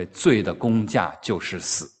因为罪的工价就是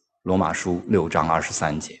死。罗马书6章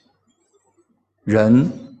23节。人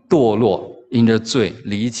堕落，因着罪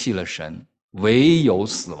离弃了神，唯有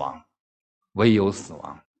死亡，唯有死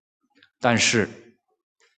亡。但是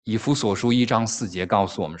以弗所书1章4节告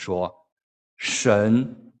诉我们说，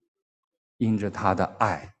神因着他的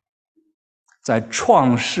爱，在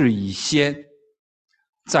创世以先，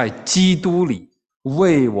在基督里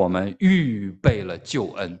为我们预备了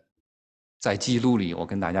救恩。在基督里，我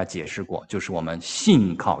跟大家解释过，就是我们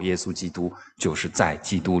信靠耶稣基督，就是在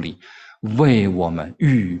基督里为我们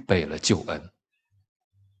预备了救恩。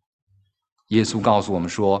耶稣告诉我们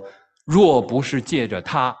说，若不是借着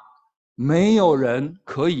他，没有人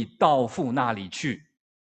可以到父那里去，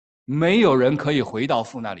没有人可以回到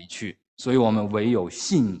父那里去，所以我们唯有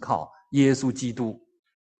信靠耶稣基督，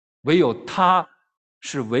唯有他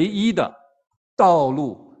是唯一的道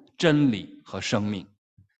路、真理和生命。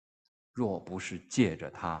若不是借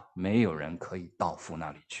着他，没有人可以到父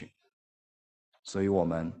那里去。所以我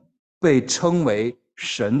们被称为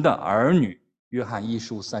神的儿女。约翰1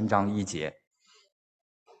书3章1节，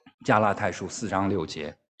加拉太书4章6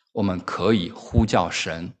节，我们可以呼叫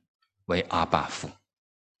神为阿爸父。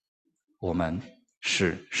我们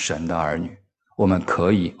是神的儿女，我们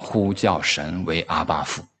可以呼叫神为阿爸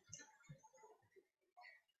父。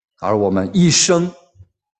而我们一生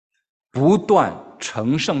不断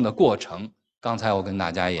成圣的过程，刚才我跟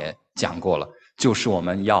大家也讲过了，就是我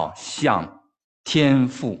们要像天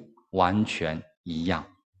父完全一样，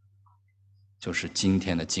就是今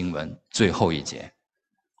天的经文最后一节。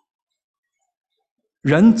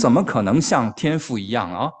人怎么可能像天父一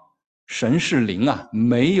样神是灵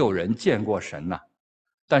没有人见过神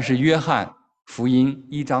但是约翰福音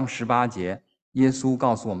1章18节，耶稣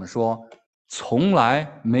告诉我们说，从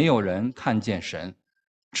来没有人看见神，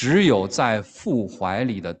只有在父怀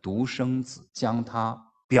里的独生子将他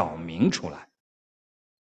表明出来，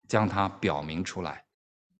将他表明出来。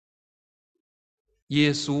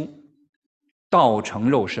耶稣道成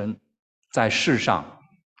肉身，在世上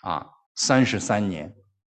33年，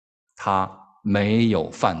他没有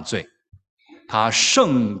犯罪，他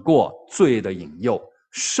胜过罪的引诱，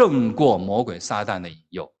胜过魔鬼撒旦的引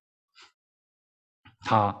诱，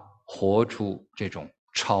他活出这种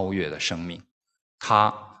超越的生命，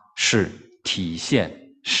他是体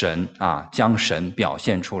现神将神表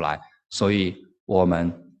现出来，所以我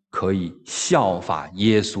们可以效法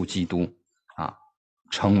耶稣基督啊，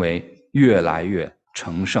成为越来越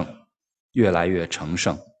成圣，越来越成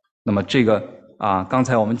圣。那么这个刚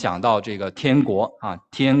才我们讲到这个天国啊，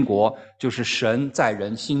天国就是神在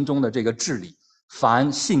人心中的这个治理，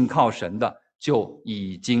凡信靠神的就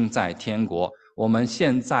已经在天国。我们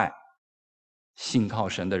现在信靠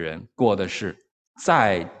神的人过的是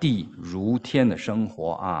在地如天的生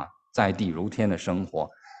活啊，在地如天的生活。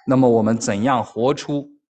那么我们怎样活出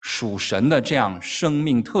属神的这样生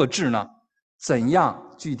命特质呢？怎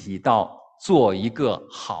样具体到做一个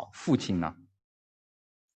好父亲呢？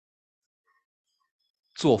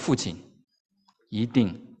做父亲一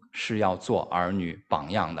定是要做儿女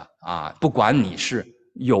榜样的啊！不管你是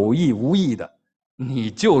有意无意的，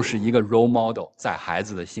你就是一个 role model 在孩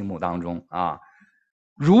子的心目当中啊。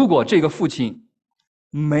如果这个父亲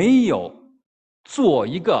没有做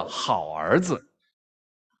一个好儿子，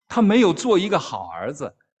他没有做一个好儿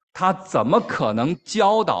子，他怎么可能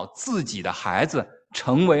教导自己的孩子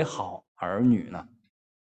成为好儿女呢？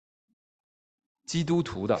基督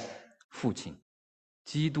徒的父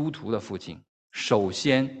亲，首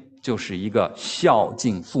先就是一个孝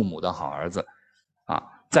敬父母的好儿子啊，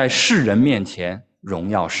在世人面前荣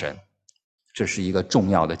耀神，这是一个重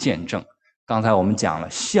要的见证。刚才我们讲了，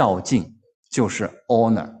孝敬就是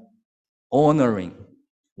honoring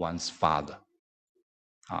one's father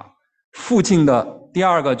啊。父亲的第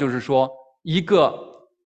二个就是说，一个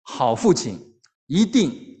好父亲一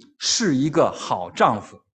定是一个好丈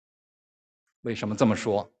夫。为什么这么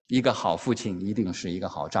说？一个好父亲一定是一个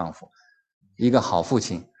好丈夫，一个好父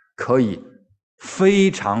亲可以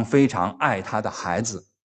非常非常爱他的孩子，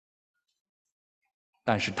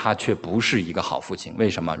但是他却不是一个好父亲。为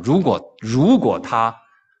什么？如果他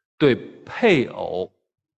对配偶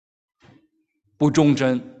不忠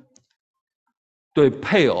贞，对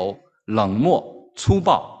配偶冷漠粗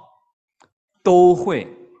暴，都会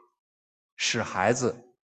使孩子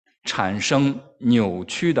产生扭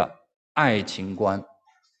曲的爱情观，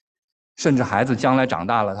甚至孩子将来长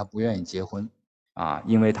大了，他不愿意结婚啊，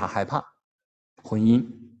因为他害怕婚姻。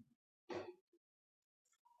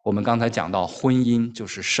我们刚才讲到，婚姻就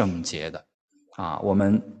是圣洁的啊，我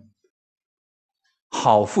们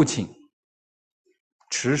好父亲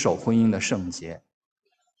持守婚姻的圣洁，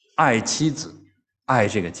爱妻子，爱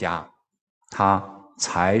这个家，他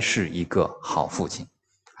才是一个好父亲。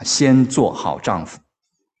先做好丈夫。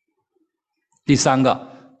第三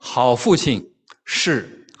个，好父亲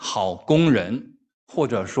是好工人，或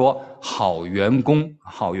者说好员工。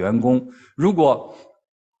好员工，如果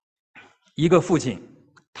一个父亲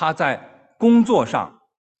他在工作上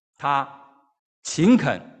他勤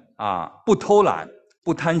恳啊，不偷懒，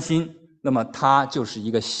不贪心，那么他就是一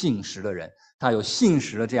个信实的人，他有信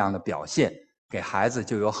实的这样的表现，给孩子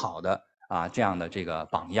就有好的这样的这个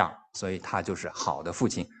榜样，所以他就是好的父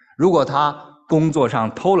亲。如果他工作上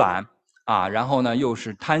偷懒然后呢又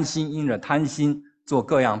是贪心，因着贪心做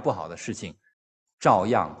各样不好的事情，照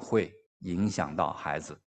样会影响到孩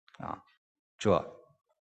子这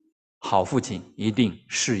好父亲一定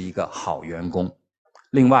是一个好员工。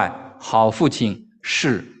另外，好父亲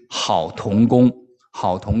是好同工。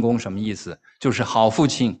好同工什么意思？就是好父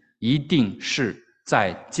亲一定是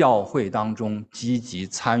在教会当中积极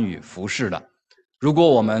参与服事的。如果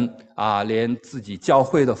我们连自己教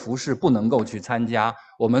会的服事不能够去参加，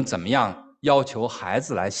我们怎么样要求孩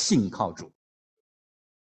子来信靠主？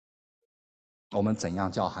我们怎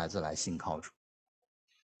样叫孩子来信靠主？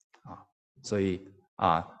所以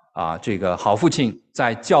这个好父亲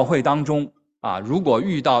在教会当中如果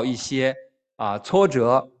遇到一些挫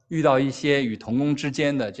折，遇到一些与同工之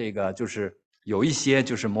间的这个就是有一些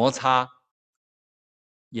就是摩擦，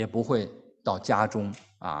也不会到家中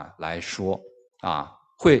来说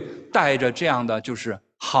会带着这样的就是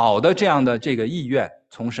好的这样的这个意愿，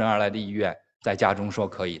从神而来的意愿，在家中说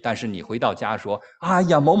可以，但是你回到家说，哎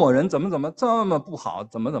呀，某某人怎么这么不好，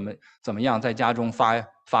怎么样，在家中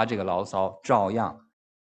发这个牢骚，照样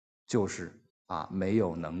就是没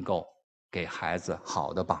有能够给孩子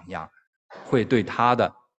好的榜样，会对他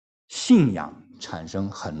的信仰产生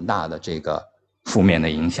很大的这个负面的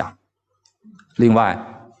影响。另外，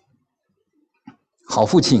好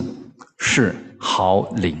父亲是好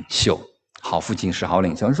领袖。好父亲是好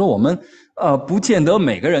领袖。说我们不见得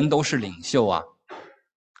每个人都是领袖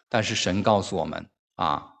但是神告诉我们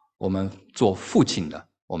我们做父亲的，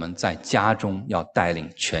我们在家中要带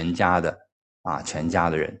领全家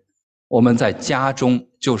的人。我们在家中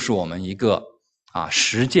就是我们一个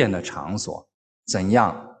实践的场所，怎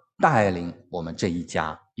样带领我们这一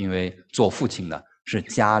家？因为做父亲的是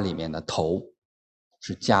家里面的头，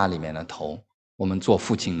是家里面的头。我们做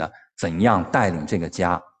父亲的怎样带领这个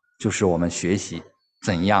家就是我们学习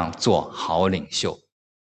怎样做好领袖。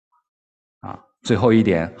最后一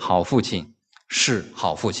点，好父亲是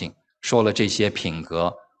好父亲。说了这些品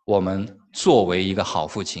格，我们作为一个好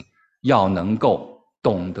父亲，要能够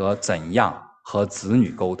懂得怎样和子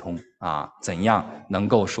女沟通怎样能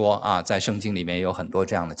够说在圣经里面也有很多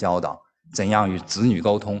这样的教导，怎样与子女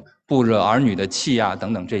沟通，不惹儿女的气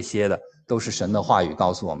等等，这些的都是神的话语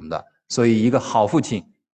告诉我们的。所以一个好父亲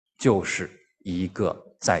就是一个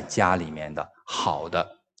在家里面的好的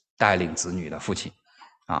带领子女的父亲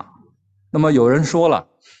那么有人说了，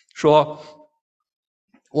说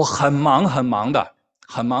我很忙很忙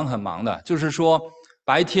的，就是说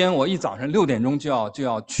白天我一早上6点钟就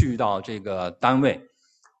要去到这个单位，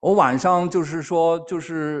我晚上就是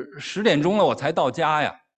10点钟了我才到家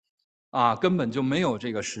呀，根本就没有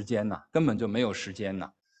这个时间呢，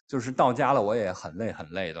就是到家了我也很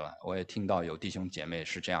累的了。我也听到有弟兄姐妹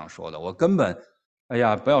是这样说的，我根本，哎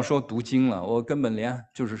呀，不要说读经了，我根本连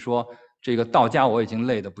就是说这个到家我已经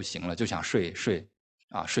累得不行了，就想睡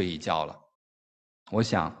一觉了。我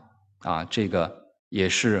想这个也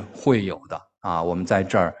是会有的我们在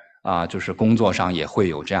这儿就是工作上也会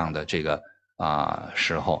有这样的这个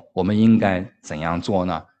时候，我们应该怎样做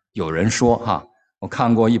呢？有人说我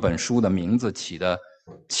看过一本书的名字起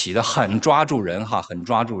的很抓住人很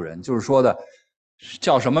抓住人，就是说的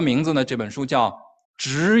叫什么名字呢？这本书叫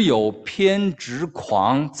只有偏执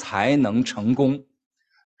狂才能成功。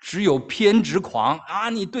只有偏执狂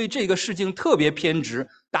你对这个事情特别偏执，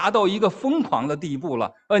达到一个疯狂的地步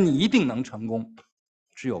了，你一定能成功。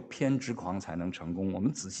只有偏执狂才能成功。我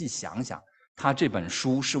们仔细想想，他这本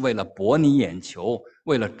书是为了博你眼球，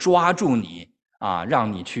为了抓住你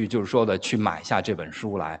让你去就是说的去买下这本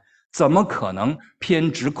书来，怎么可能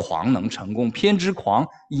偏执狂能成功？偏执狂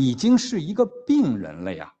已经是一个病人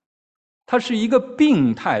了呀，他是一个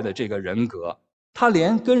病态的这个人格。他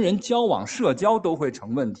连跟人交往社交都会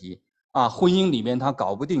成问题婚姻里面他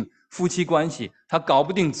搞不定夫妻关系，他搞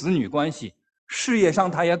不定子女关系，事业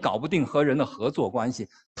上他也搞不定和人的合作关系，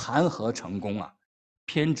谈何成功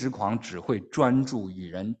偏执狂只会专注与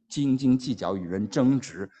人斤斤计较，与人争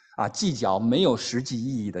执计较没有实际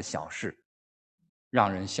意义的小事，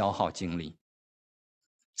让人消耗精力，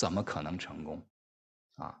怎么可能成功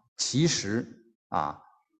其实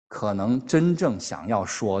可能真正想要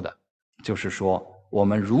说的就是说，我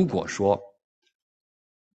们如果说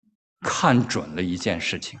看准了一件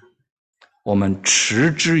事情，我们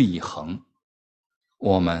持之以恒，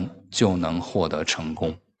我们就能获得成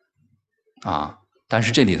功但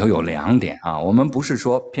是这里头有2点我们不是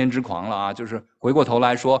说偏执狂了就是回过头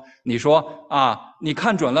来说，你说你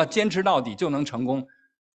看准了，坚持到底就能成功，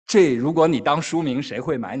这如果你当书名，谁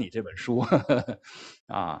会买你这本书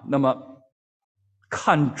那么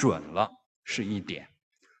看准了是一点，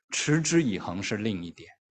持之以恒是另一点。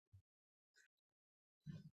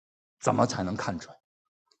怎么才能看准？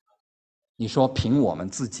你说凭我们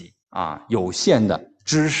自己有限的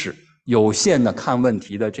知识，有限的看问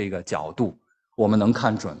题的这个角度，我们能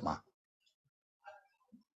看准吗？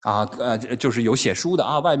就是有写书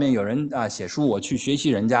的外面有人写书，我去学习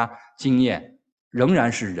人家经验，仍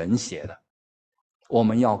然是人写的。我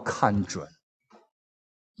们要看准，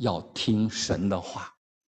要听神的话，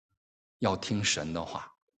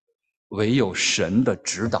唯有神的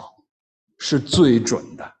指导是最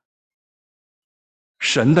准的，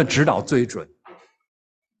神的指导最准，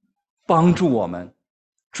帮助我们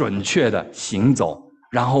准确的行走，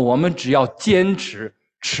然后我们只要坚持，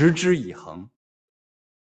持之以恒，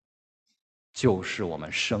就是我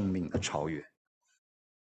们生命的超越。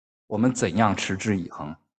我们怎样持之以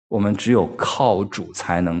恒？我们只有靠主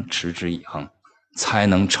才能持之以恒，才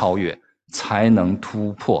能超越，才能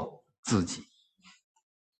突破自己。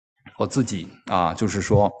我自己就是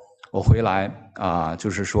说我回来就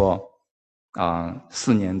是说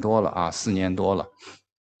4年多了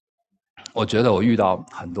我觉得我遇到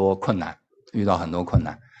很多困难，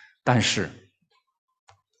但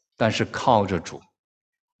是靠着主，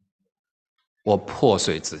我破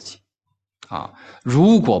碎自己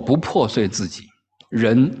如果不破碎自己，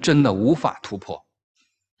人真的无法突破。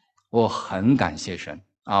我很感谢神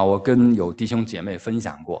我跟有弟兄姐妹分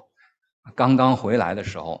享过，刚刚回来的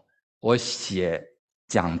时候，我写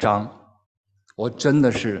讲章，我真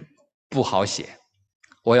的是不好写，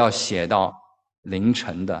我要写到凌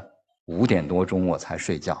晨的5点多钟我才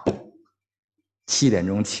睡觉，7点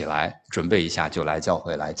钟起来准备一下就来教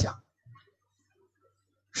会来讲。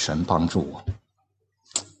神帮助我，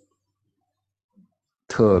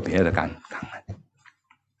特别的感恩。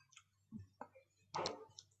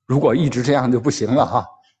如果一直这样就不行了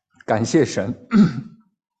感谢神，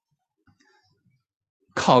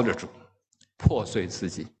靠着主破碎自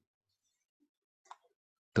己，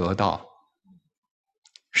得到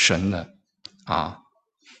神的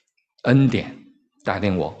恩典，带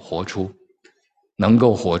领我能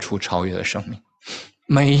够活出超越的生命。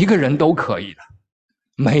每一个人都可以的，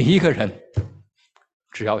每一个人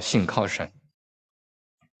只要信靠神，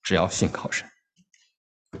只要信靠神。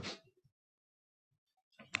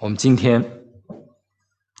我们今天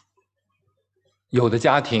有的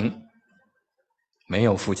家庭没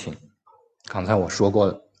有父亲，刚才我说过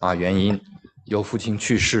了原因，有父亲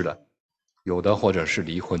去世了，有的或者是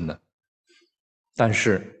离婚的。但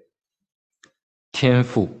是天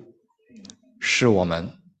父是我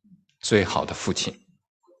们最好的父亲，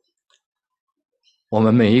我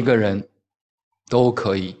们每一个人都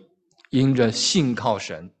可以因着信靠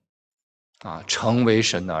神成为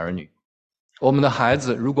神的儿女。我们的孩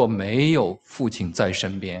子如果没有父亲在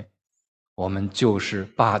身边，我们就是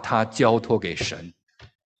把他交托给神，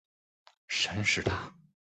神是他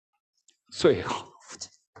最好的父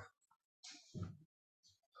亲。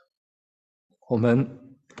我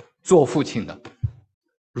们做父亲的，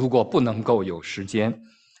如果不能够有时间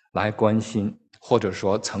来关心，或者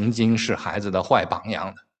说曾经是孩子的坏榜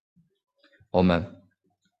样的，我们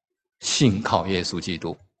信靠耶稣基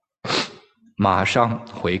督，马上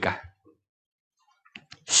悔改，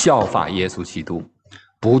效法耶稣基督，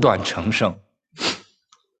不断成圣，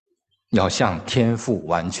要像天父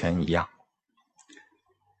完全一样。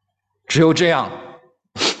只有这样，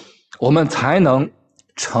我们才能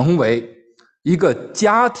成为一个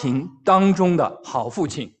家庭当中的好父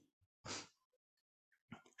亲。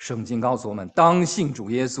圣经告诉我们，当信主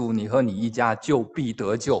耶稣，你和你一家就必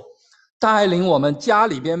得救，带领我们家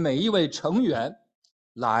里边每一位成员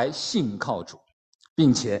来信靠主，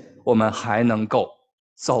并且我们还能够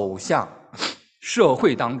走向社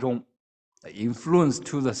会当中 influence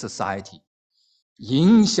to the society，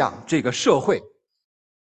 影响这个社会，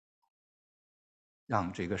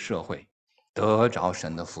让这个社会得着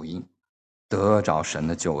神的福音，得着神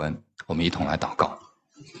的救恩。我们一同来祷告。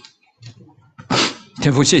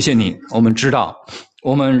天父，谢谢你，我们知道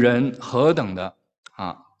我们人何等的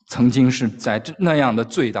曾经是在那样的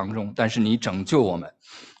罪当中，但是你拯救我们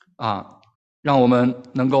让我们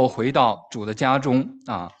能够回到主的家中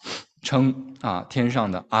称天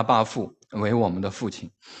上的阿爸父为我们的父亲。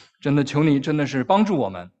真的求你真的是帮助我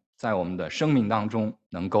们在我们的生命当中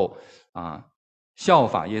能够效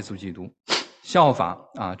法耶稣基督，效法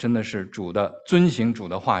真的是遵行主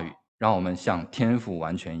的话语，让我们像天父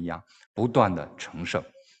完全一样，不断的成圣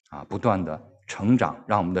不断的成长，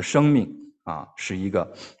让我们的生命是一个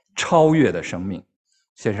超越的生命。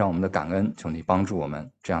献上我们的感恩，求你帮助我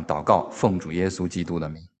们这样祷告，奉主耶稣基督的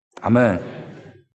名，阿们。